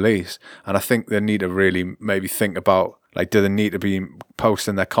from the police. And I think they need to really maybe think about, like, do they need to be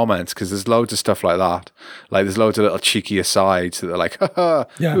posting their comments? Because there's loads of stuff like that. Like, there's loads of little cheeky asides that are like, ha,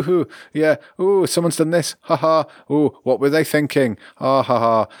 ooh, yeah, ooh, someone's done this, ha, ooh, what were they thinking?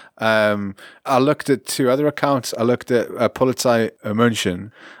 Ha. I looked at two other accounts. I looked at Polizei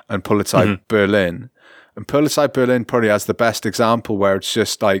München and Polizei Berlin. And Polizei Berlin probably has the best example where it's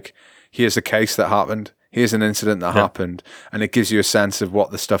just like, here's a case that happened. Here's an incident that happened, and it gives you a sense of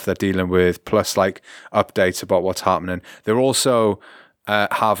what the stuff they're dealing with, plus like updates about what's happening. They're also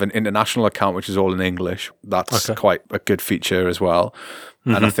have an international account, which is all in English. That's quite a good feature as well.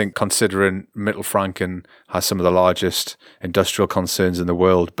 And I think considering Mittelfranken has some of the largest industrial concerns in the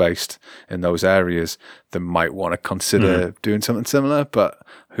world based in those areas, they might want to consider doing something similar. But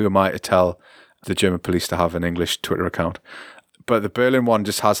who am I to tell the German police to have an English Twitter account? But the Berlin one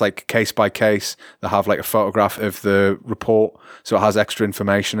just has like case by case. They have like a photograph of the report, so it has extra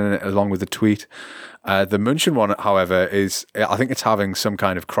information in it along with the tweet. The München one, however, I think it's having some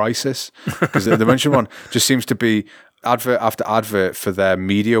kind of crisis, because the München one just seems to be advert after advert for their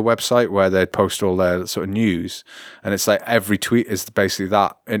media website where they post all their sort of news. And it's like every tweet is basically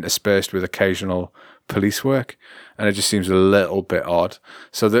that interspersed with occasional police work. And it just seems a little bit odd.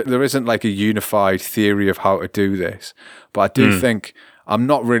 So there isn't like a unified theory of how to do this. But I do think I'm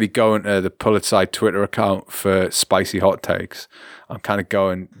not really going to the Polizei Twitter account for spicy hot takes. I'm kind of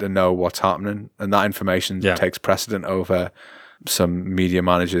going to know what's happening. And that information takes precedent over some media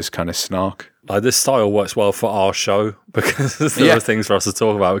managers' kind of snark. Like, this style works well for our show because there are things for us to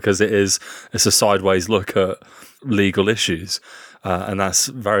talk about, because it's a sideways look at legal issues. And that's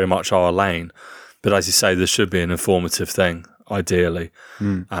very much our lane. But as you say, this should be an informative thing, ideally.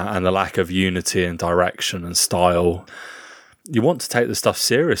 And the lack of unity and direction and style, you want to take this stuff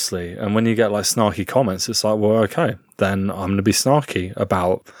seriously. And when you get like snarky comments, it's like, well, okay, then I'm going to be snarky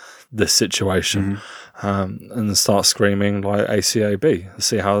about this situation and start screaming like ACAB.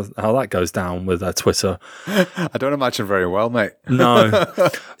 See how that goes down with their Twitter. I don't imagine very well, mate. No.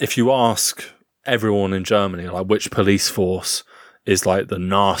 If you ask everyone in Germany, like, which police force is like the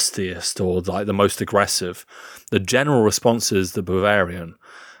nastiest or like the most aggressive, the general response is the Bavarian.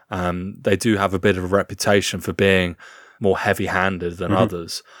 They do have a bit of a reputation for being more heavy-handed than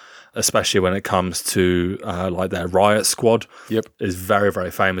others, especially when it comes to like their riot squad. Is very, very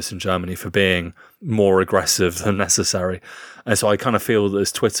famous in Germany for being more aggressive than necessary. And so I kind of feel that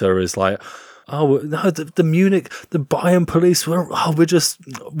this Twitter is like, oh no, the Munich, the Bayern police, we're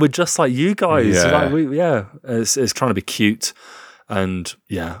just like you guys. Yeah. Like it's trying to be cute. And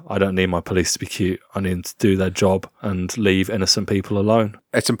yeah, I don't need my police to be cute. I need them to do their job and leave innocent people alone.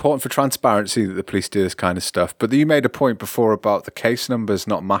 It's important for transparency that the police do this kind of stuff. But you made a point before about the case numbers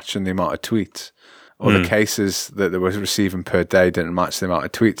not matching the amount of tweets, or the cases that they were receiving per day didn't match the amount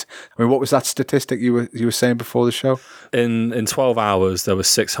of tweets. I mean, what was that statistic you were saying before the show? In 12 hours, there were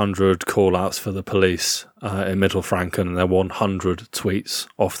 600 call-outs for the police in Mittelfranken, and there were 100 tweets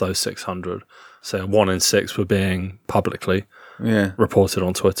off those 600. So 1 in 6 were being publicly reported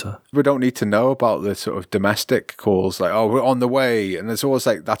on Twitter. We don't need to know about the sort of domestic calls, like, oh, we're on the way. And it's always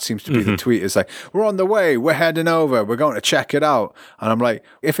like, that seems to be the tweet. It's like, we're on the way, we're heading over, we're going to check it out. And I'm like,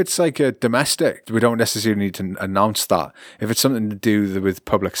 if it's like a domestic, we don't necessarily need to announce that. If it's something to do with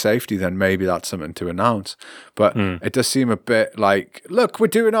public safety, then maybe that's something to announce. But it does seem a bit like, look, we're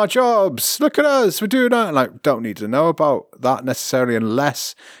doing our jobs. Look at us, we're doing that. Like, don't need to know about that necessarily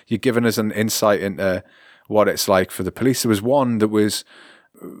unless you're giving us an insight into what it's like for the police. There was one that was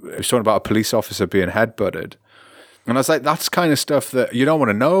talking about a police officer being headbutted. And I was like, that's kind of stuff that you don't want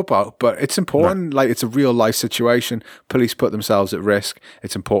to know about, but it's important. No. Like, it's a real life situation. Police put themselves at risk.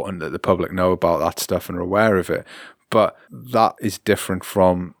 It's important that the public know about that stuff and are aware of it. But that is different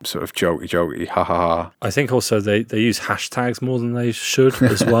from sort of jokey, ha ha ha. I think also they use hashtags more than they should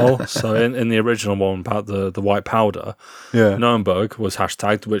as well. So in the original one about the white powder, Nuremberg was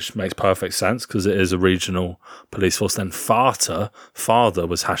hashtagged, which makes perfect sense because it is a regional police force. Then father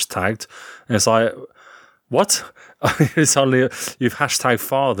was hashtagged. And it's like, what? Suddenly you've hashtagged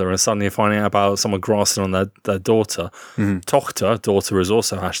father and suddenly you're finding out about someone grassing on their daughter. Tochter, daughter, is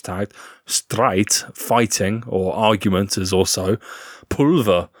also hashtagged. Streit, fighting or argument, is also.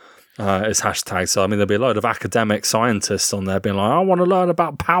 Pulver is hashtagged. So, I mean, there'll be a load of academic scientists on there being like, I want to learn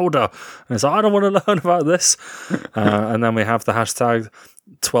about powder. And it's like, I don't want to learn about this. And then we have the hashtag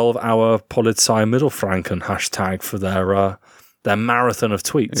 12-hour Polizei Mittelfranken hashtag for their marathon of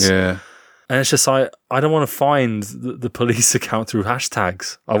tweets. Yeah. And it's just like, I don't want to find the police account through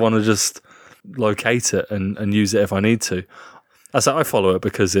hashtags. I want to just locate it and use it if I need to. I follow it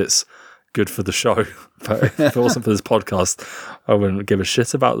because it's good for the show. But if it wasn't for this podcast, I wouldn't give a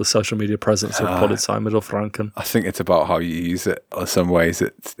shit about the social media presence of Polizei Mittelfranken. I think it's about how you use it. In some ways,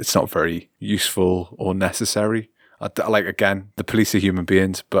 it's not very useful or necessary. Like, again, the police are human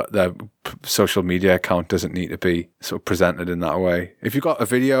beings, but their social media account doesn't need to be sort of presented in that way. If you've got a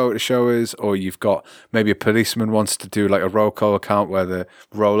video to show us, or you've got maybe a policeman wants to do like a roll call account where they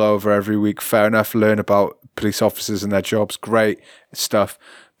roll over every week, fair enough, learn about police officers and their jobs, great stuff.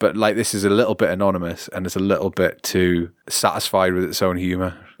 But like, this is a little bit anonymous and it's a little bit too satisfied with its own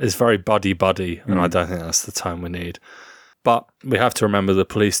humour. It's very buddy-buddy, and I don't think that's the tone we need. But we have to remember the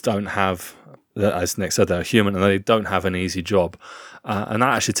police don't have, as Nick said, they're human and they don't have an easy job. And that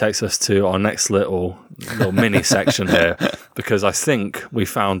actually takes us to our next little mini section here, because I think we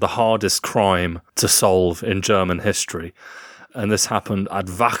found the hardest crime to solve in German history. And this happened at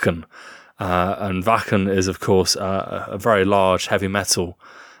Wacken. And Wacken is, of course, a very large heavy metal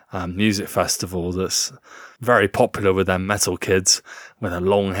music festival that's very popular with their metal kids with their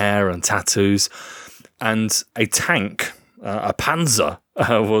long hair and tattoos. And a tank, a Panzer,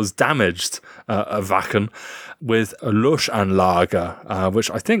 was damaged at Wacken with a Löschanlage,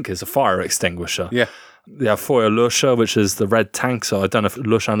 which I think is a fire extinguisher. Yeah. They have Feuerlöscher, which is the red tank, so I don't know if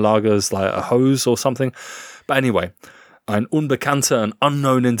Löschanlage is like a hose or something. But anyway, an unbekannter, an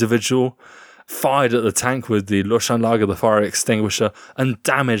unknown individual, fired at the tank with the Löschanlage, the fire extinguisher, and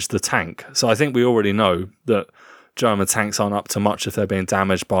damaged the tank. So I think we already know that German tanks aren't up to much if they're being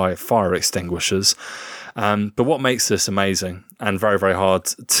damaged by fire extinguishers. But what makes this amazing and very, very hard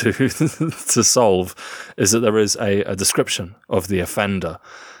to to solve is that there is a description of the offender,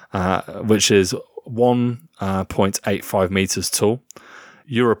 which is 1.85 meters tall,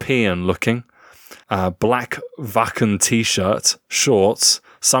 European looking, black Wacken t-shirt, shorts,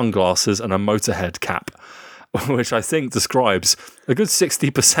 sunglasses, and a Motorhead cap, which I think describes a good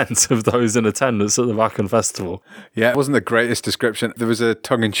 60% of those in attendance at the Wacken Festival. Yeah, it wasn't the greatest description. There was a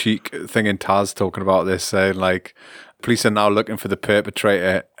tongue-in-cheek thing in Taz talking about this, saying like, police are now looking for the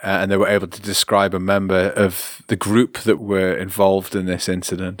perpetrator, and they were able to describe a member of the group that were involved in this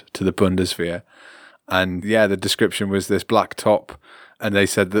incident to the Bundeswehr. And yeah, the description was this black top, and they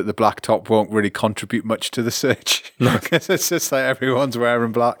said that the black top won't really contribute much to the search. Because it's just like everyone's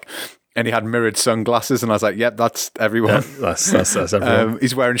wearing black. And he had mirrored sunglasses, and I was like, yep, that's everyone. Yeah, that's everyone.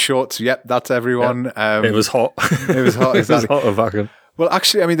 He's wearing shorts. Yep, that's everyone. It was hot. It was hot, exactly. It was hot at Wacken. Well,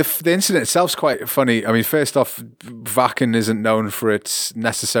 actually, I mean, the incident itself's quite funny. I mean, first off, Wacken isn't known for its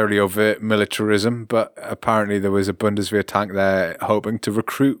necessarily overt militarism, but apparently there was a Bundeswehr tank there hoping to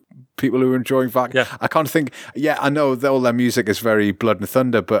recruit people who are enjoying Wacken. Yeah. I can't think. Yeah, I know that all their music is very blood and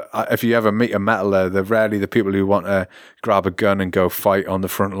thunder, but if you ever meet a metaler, they're rarely the people who want to grab a gun and go fight on the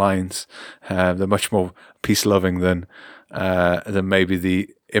front lines. They're much more peace-loving than maybe the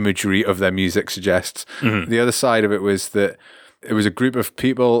imagery of their music suggests. Mm-hmm. The other side of it was that it was a group of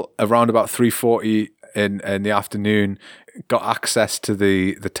people around about 3:40 in the afternoon got access to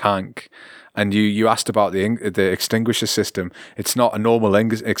the tank. And you asked about the extinguisher system. It's not a normal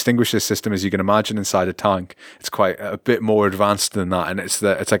extinguisher system as you can imagine inside a tank. It's quite a bit more advanced than that, and it's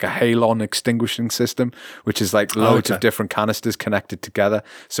like a halon extinguishing system, which is like loads of different canisters connected together.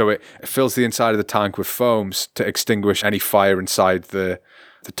 So it fills the inside of the tank with foams to extinguish any fire inside the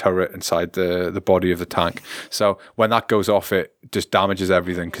turret, inside the body of the tank. So when that goes off, it just damages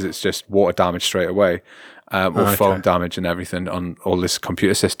everything because it's just water damage straight away. Or foam damage and everything on all this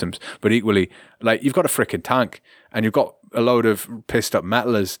computer systems. But equally, like, you've got a freaking tank and you've got a load of pissed up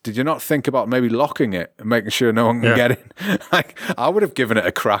metalers. Did you not think about maybe locking it and making sure no one can get in? Like, I would have given it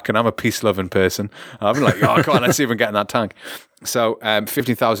a crack, and I'm a peace-loving person. I'd be like, oh, come on, let's see if we can get in that tank. So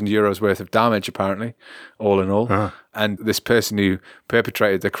 15,000 euros worth of damage, apparently, all in all. And this person who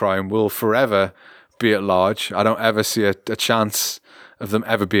perpetrated the crime will forever be at large. I don't ever see a chance of them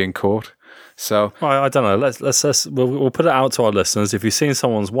ever being caught. So I don't know. We'll put it out to our listeners. If you've seen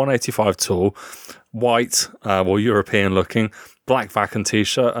someone's 185 tall, white or European looking, black Wacken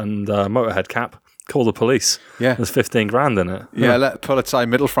t-shirt and Motorhead cap, call the police. Yeah, there's 15 grand in it. Yeah, let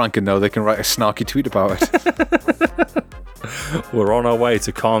Polizei Mittelfranken know they can write a snarky tweet about it. We're on our way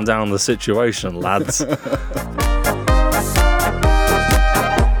to calm down the situation, lads.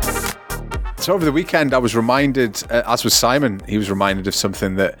 So over the weekend, I was reminded, as was Simon, he was reminded of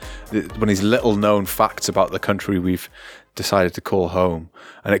something that one of these little known facts about the country we've decided to call home.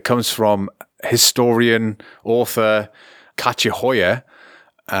 And it comes from historian, author Katja Hoyer,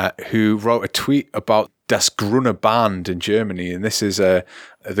 who wrote a tweet about Das Grüne Band in Germany. And this is the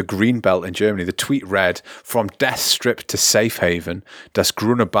Green Belt in Germany. The tweet read, "From Death Strip to Safe Haven, Das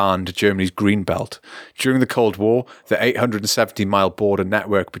Grüne Band, Germany's Green Belt. During the Cold War, the 870-mile border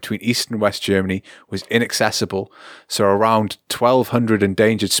network between East and West Germany was inaccessible, so around 1,200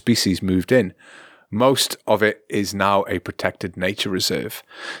 endangered species moved in. Most of it is now a protected nature reserve."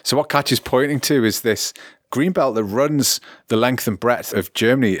 So what Katja's pointing to is this green belt that runs the length and breadth of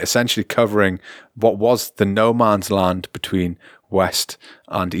Germany, essentially covering what was the no man's land between West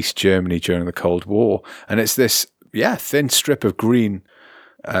and East Germany during the Cold War. And it's this, thin strip of green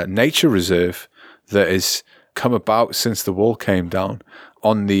nature reserve that has come about since the wall came down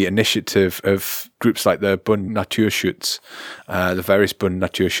on the initiative of groups like the Bund Naturschutz, the various Bund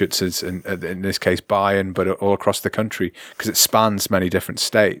Naturschutzes, in this case Bayern, but all across the country, because it spans many different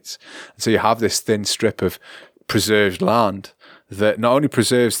states. And so you have this thin strip of preserved land that not only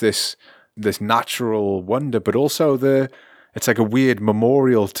preserves this natural wonder, but also it's like a weird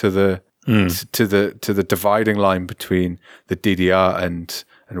memorial to the to the dividing line between the DDR and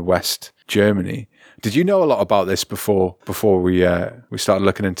West Germany. Did you know a lot about this before we started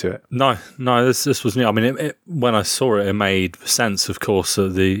looking into it? No, this was new. I mean, when I saw it, it made sense, of course,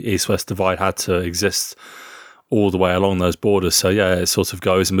 that the East-West divide had to exist all the way along those borders. So, it sort of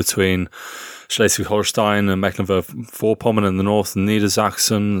goes in between Schleswig-Holstein and Mecklenburg-Vorpommern in the north, and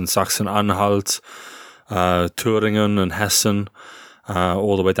Niedersachsen and Sachsen-Anhalt, Thüringen and Hessen,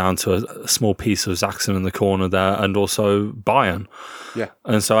 all the way down to a small piece of Sachsen in the corner there, and also Bayern. Yeah.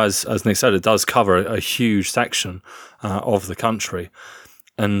 And so, as Nick said, it does cover a huge section of the country.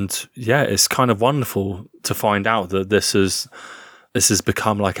 And it's kind of wonderful to find out that this has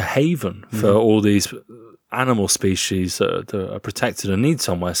become like a haven for all these animal species that are protected and need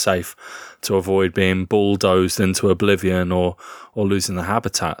somewhere safe to avoid being bulldozed into oblivion or losing their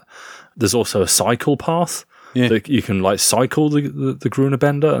habitat. There's also a cycle path. Yeah. That you can cycle the Grüne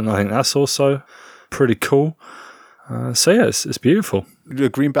Bänder, and I think that's also pretty cool. It's beautiful. The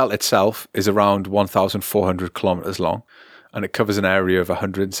Green Belt itself is around 1,400 kilometers long, and it covers an area of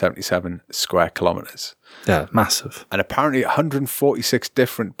 177 square kilometers. Yeah, massive. And apparently 146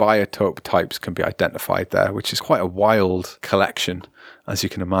 different biotope types can be identified there, which is quite a wild collection, as you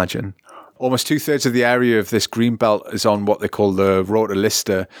can imagine. Almost 2/3 of the area of this green belt is on what they call the Rote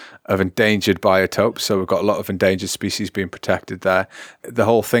Liste of endangered biotopes. So we've got a lot of endangered species being protected there. The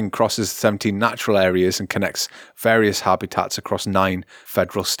whole thing crosses 17 natural areas and connects various habitats across 9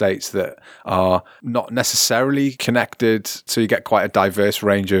 federal states that are not necessarily connected. So you get quite a diverse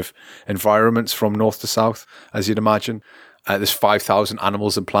range of environments from north to south, as you'd imagine. There's 5,000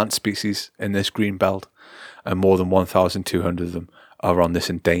 animals and plant species in this green belt, and more than 1,200 of them are on this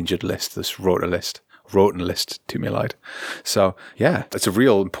endangered list, this Roten list, tut mir leid. So, yeah, it's a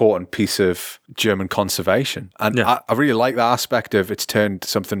real important piece of German conservation. And I really like that aspect of it's turned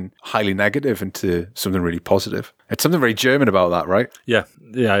something highly negative into something really positive. It's something very German about that, right? Yeah,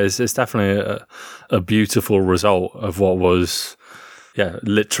 it's definitely a beautiful result of what was,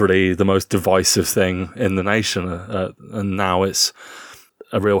 literally the most divisive thing in the nation. And now it's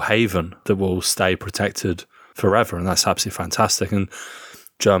a real haven that will stay protected forever. And that's absolutely fantastic. And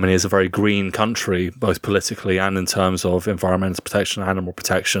Germany is a very green country, both politically and in terms of environmental protection and animal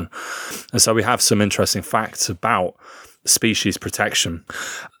protection. And so we have some interesting facts about species protection.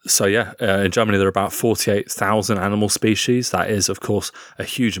 So in Germany there are about 48,000 animal species. That is, of course, a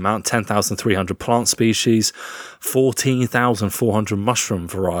huge amount. 10,300 plant species, 14,400 mushroom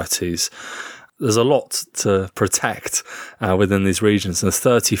varieties. There's a lot to protect within these regions, and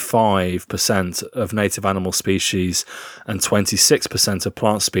 35% of native animal species and 26% of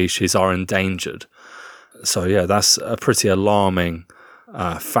plant species are endangered. So that's a pretty alarming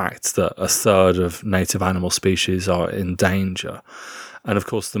fact that a third of native animal species are in danger. And of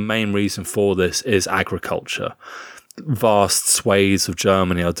course, the main reason for this is agriculture. Vast swathes of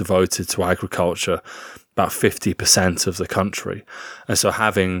Germany are devoted to agriculture, about 50% of the country. And so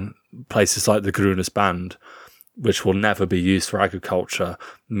having places like the Grünes Band, which will never be used for agriculture,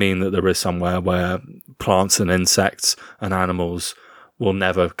 mean that there is somewhere where plants and insects and animals will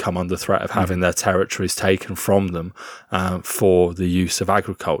never come under threat of having their territories taken from them for the use of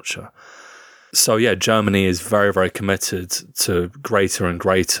agriculture. So Germany is very, very committed to greater and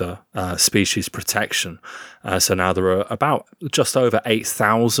greater species protection. So now there are about just over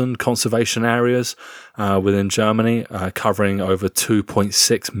 8,000 conservation areas within Germany, covering over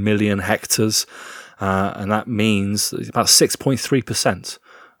 2.6 million hectares. And that means about 6.3%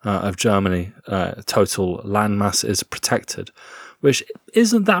 of Germany total landmass is protected, which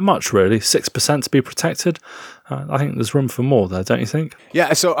isn't that much, really. 6% to be protected. I think there's room for more there, don't you think?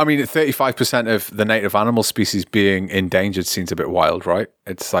 Yeah, so, 35% of the native animal species being endangered seems a bit wild, right?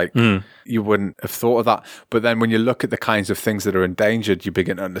 It's like, you wouldn't have thought of that. But then when you look at the kinds of things that are endangered, you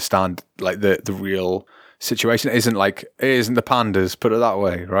begin to understand, like, the real situation. It isn't the pandas, put it that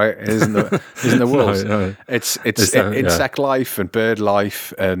way, right? It isn't the wolves. No. It's insect life and bird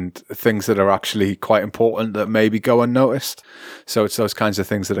life and things that are actually quite important that maybe go unnoticed. So it's those kinds of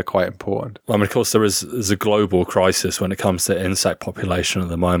things that are quite important. Well, of course, there's a global crisis when it comes to insect population at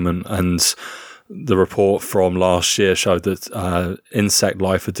the moment, and the report from last year showed that insect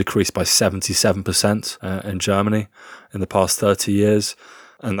life had decreased by 77% in Germany in the past 30 years.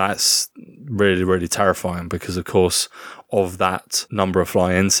 And that's really, really terrifying because, of course, of that number of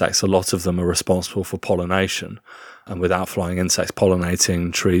flying insects, a lot of them are responsible for pollination. And without flying insects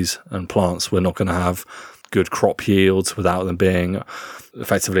pollinating trees and plants, we're not going to have good crop yields without them being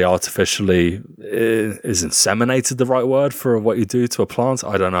effectively artificially, is inseminated the right word for what you do to a plant?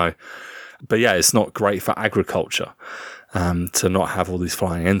 I don't know. But it's not great for agriculture to not have all these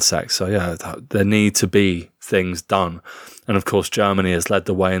flying insects. So there need to be things done. And of course, Germany has led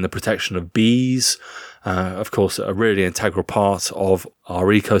the way in the protection of bees, of course, a really integral part of our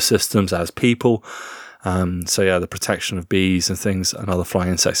ecosystems as people. The protection of bees and things and other flying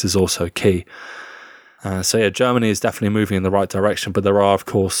insects is also key. Germany is definitely moving in the right direction, but there are, of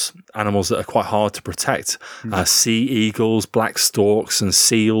course, animals that are quite hard to protect. Sea eagles, black storks and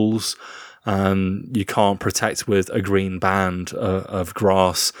seals. You can't protect with a green band of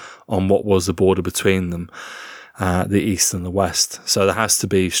grass on what was the border between them, the east and the west. So there has to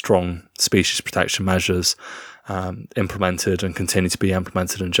be strong species protection measures implemented and continue to be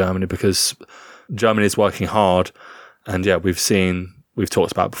implemented in Germany, because Germany is working hard. And we've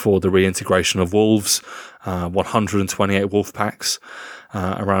talked about before the reintegration of wolves, 128 wolf packs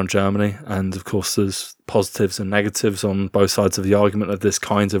around Germany. And of course, there's positives and negatives on both sides of the argument of this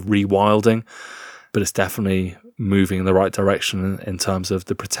kind of rewilding, but it's definitely moving in the right direction in terms of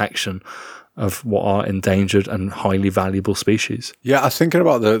the protection of what are endangered and highly valuable species. Yeah, I was thinking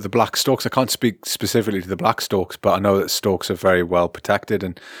about the black storks. I can't speak specifically to the black storks, but I know that storks are very well protected,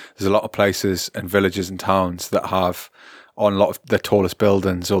 and there's a lot of places and villages and towns that have on a lot of the tallest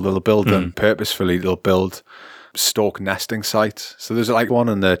buildings, or they'll build them purposefully. They'll build stork nesting sites. So there's like one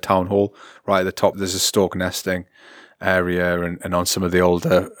in the town hall right at the top. There's a stork nesting area, and on some of the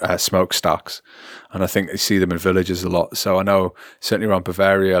older smokestacks. And I think you see them in villages a lot. So I know certainly around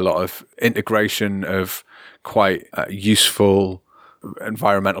Bavaria, a lot of integration of quite useful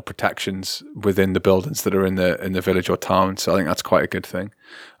environmental protections within the buildings that are in the village or town. So I think that's quite a good thing.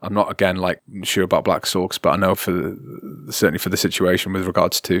 I'm not, again, like sure about Black Sulks, but I know certainly for the situation with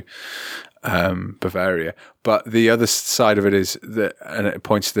regards to Bavaria. But the other side of it is that, and it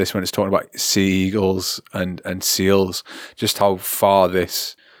points to this when it's talking about sea eagles and seals, just how far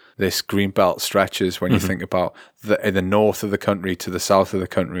this green belt stretches when you think about in the north of the country to the south of the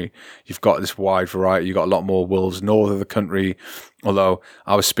country. You've got this wide variety. You've got a lot more wolves north of the country. Although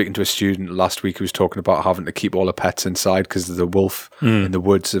I was speaking to a student last week who was talking about having to keep all the pets inside because there's a wolf in the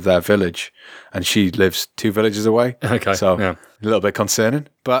woods of their village, and she lives 2 villages away. Okay, so yeah. A little bit concerning,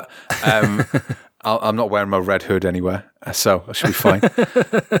 but I'm not wearing my red hood anywhere, so I should be fine.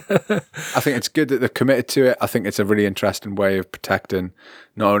 I think it's good that they're committed to it. I think it's a really interesting way of protecting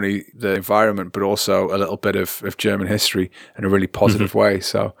not only the environment, but also a little bit of German history in a really positive way.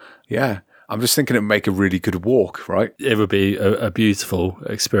 So, yeah, I'm just thinking it would make a really good walk, right? It would be a beautiful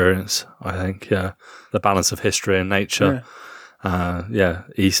experience, I think, yeah. The balance of history and nature.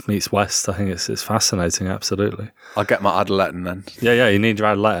 East meets west. I think it's fascinating, absolutely. I'll get my Adeletten then. Yeah, you need your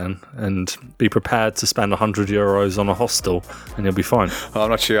Adeletten and be prepared to spend €100 on a hostel and you'll be fine. Well, I'm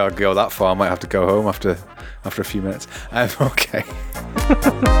not sure I'll go that far. I might have to go home after a few minutes. Okay.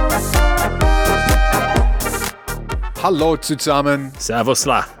 Hello zusammen.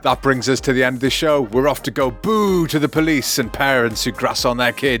 Servusla. That brings us to the end of the show. We're off to go boo to the police and parents who grass on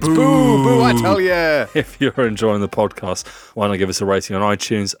their kids. Boo, boo, I tell ya. If you're enjoying the podcast, why not give us a rating on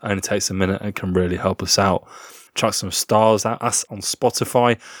iTunes? It only takes a minute and can really help us out. Chuck some stars at us on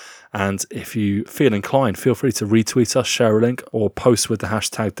Spotify. And if you feel inclined, feel free to retweet us, share a link, or post with the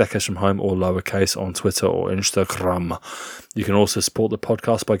hashtag Decades from Home or lowercase on Twitter or Instagram. You can also support the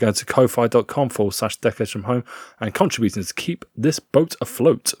podcast by going to ko-fi.com/Decades from Home and contributing to keep this boat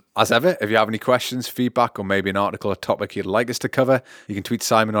afloat. As ever, if you have any questions, feedback, or maybe an article or topic you'd like us to cover, you can tweet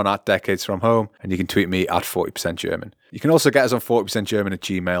Simon on @DecadesFromHome, and you can tweet me at 40%German. You can also get us on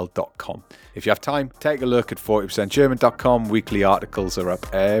 40%German@gmail.com. If you have time, take a look at 40%German.com. Weekly articles are up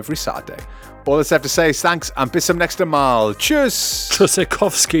every Saturday. All that's left to say is thanks, and bis zum nächsten Mal. Tschüss!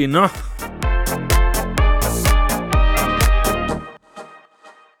 Tschüssikowski, ne?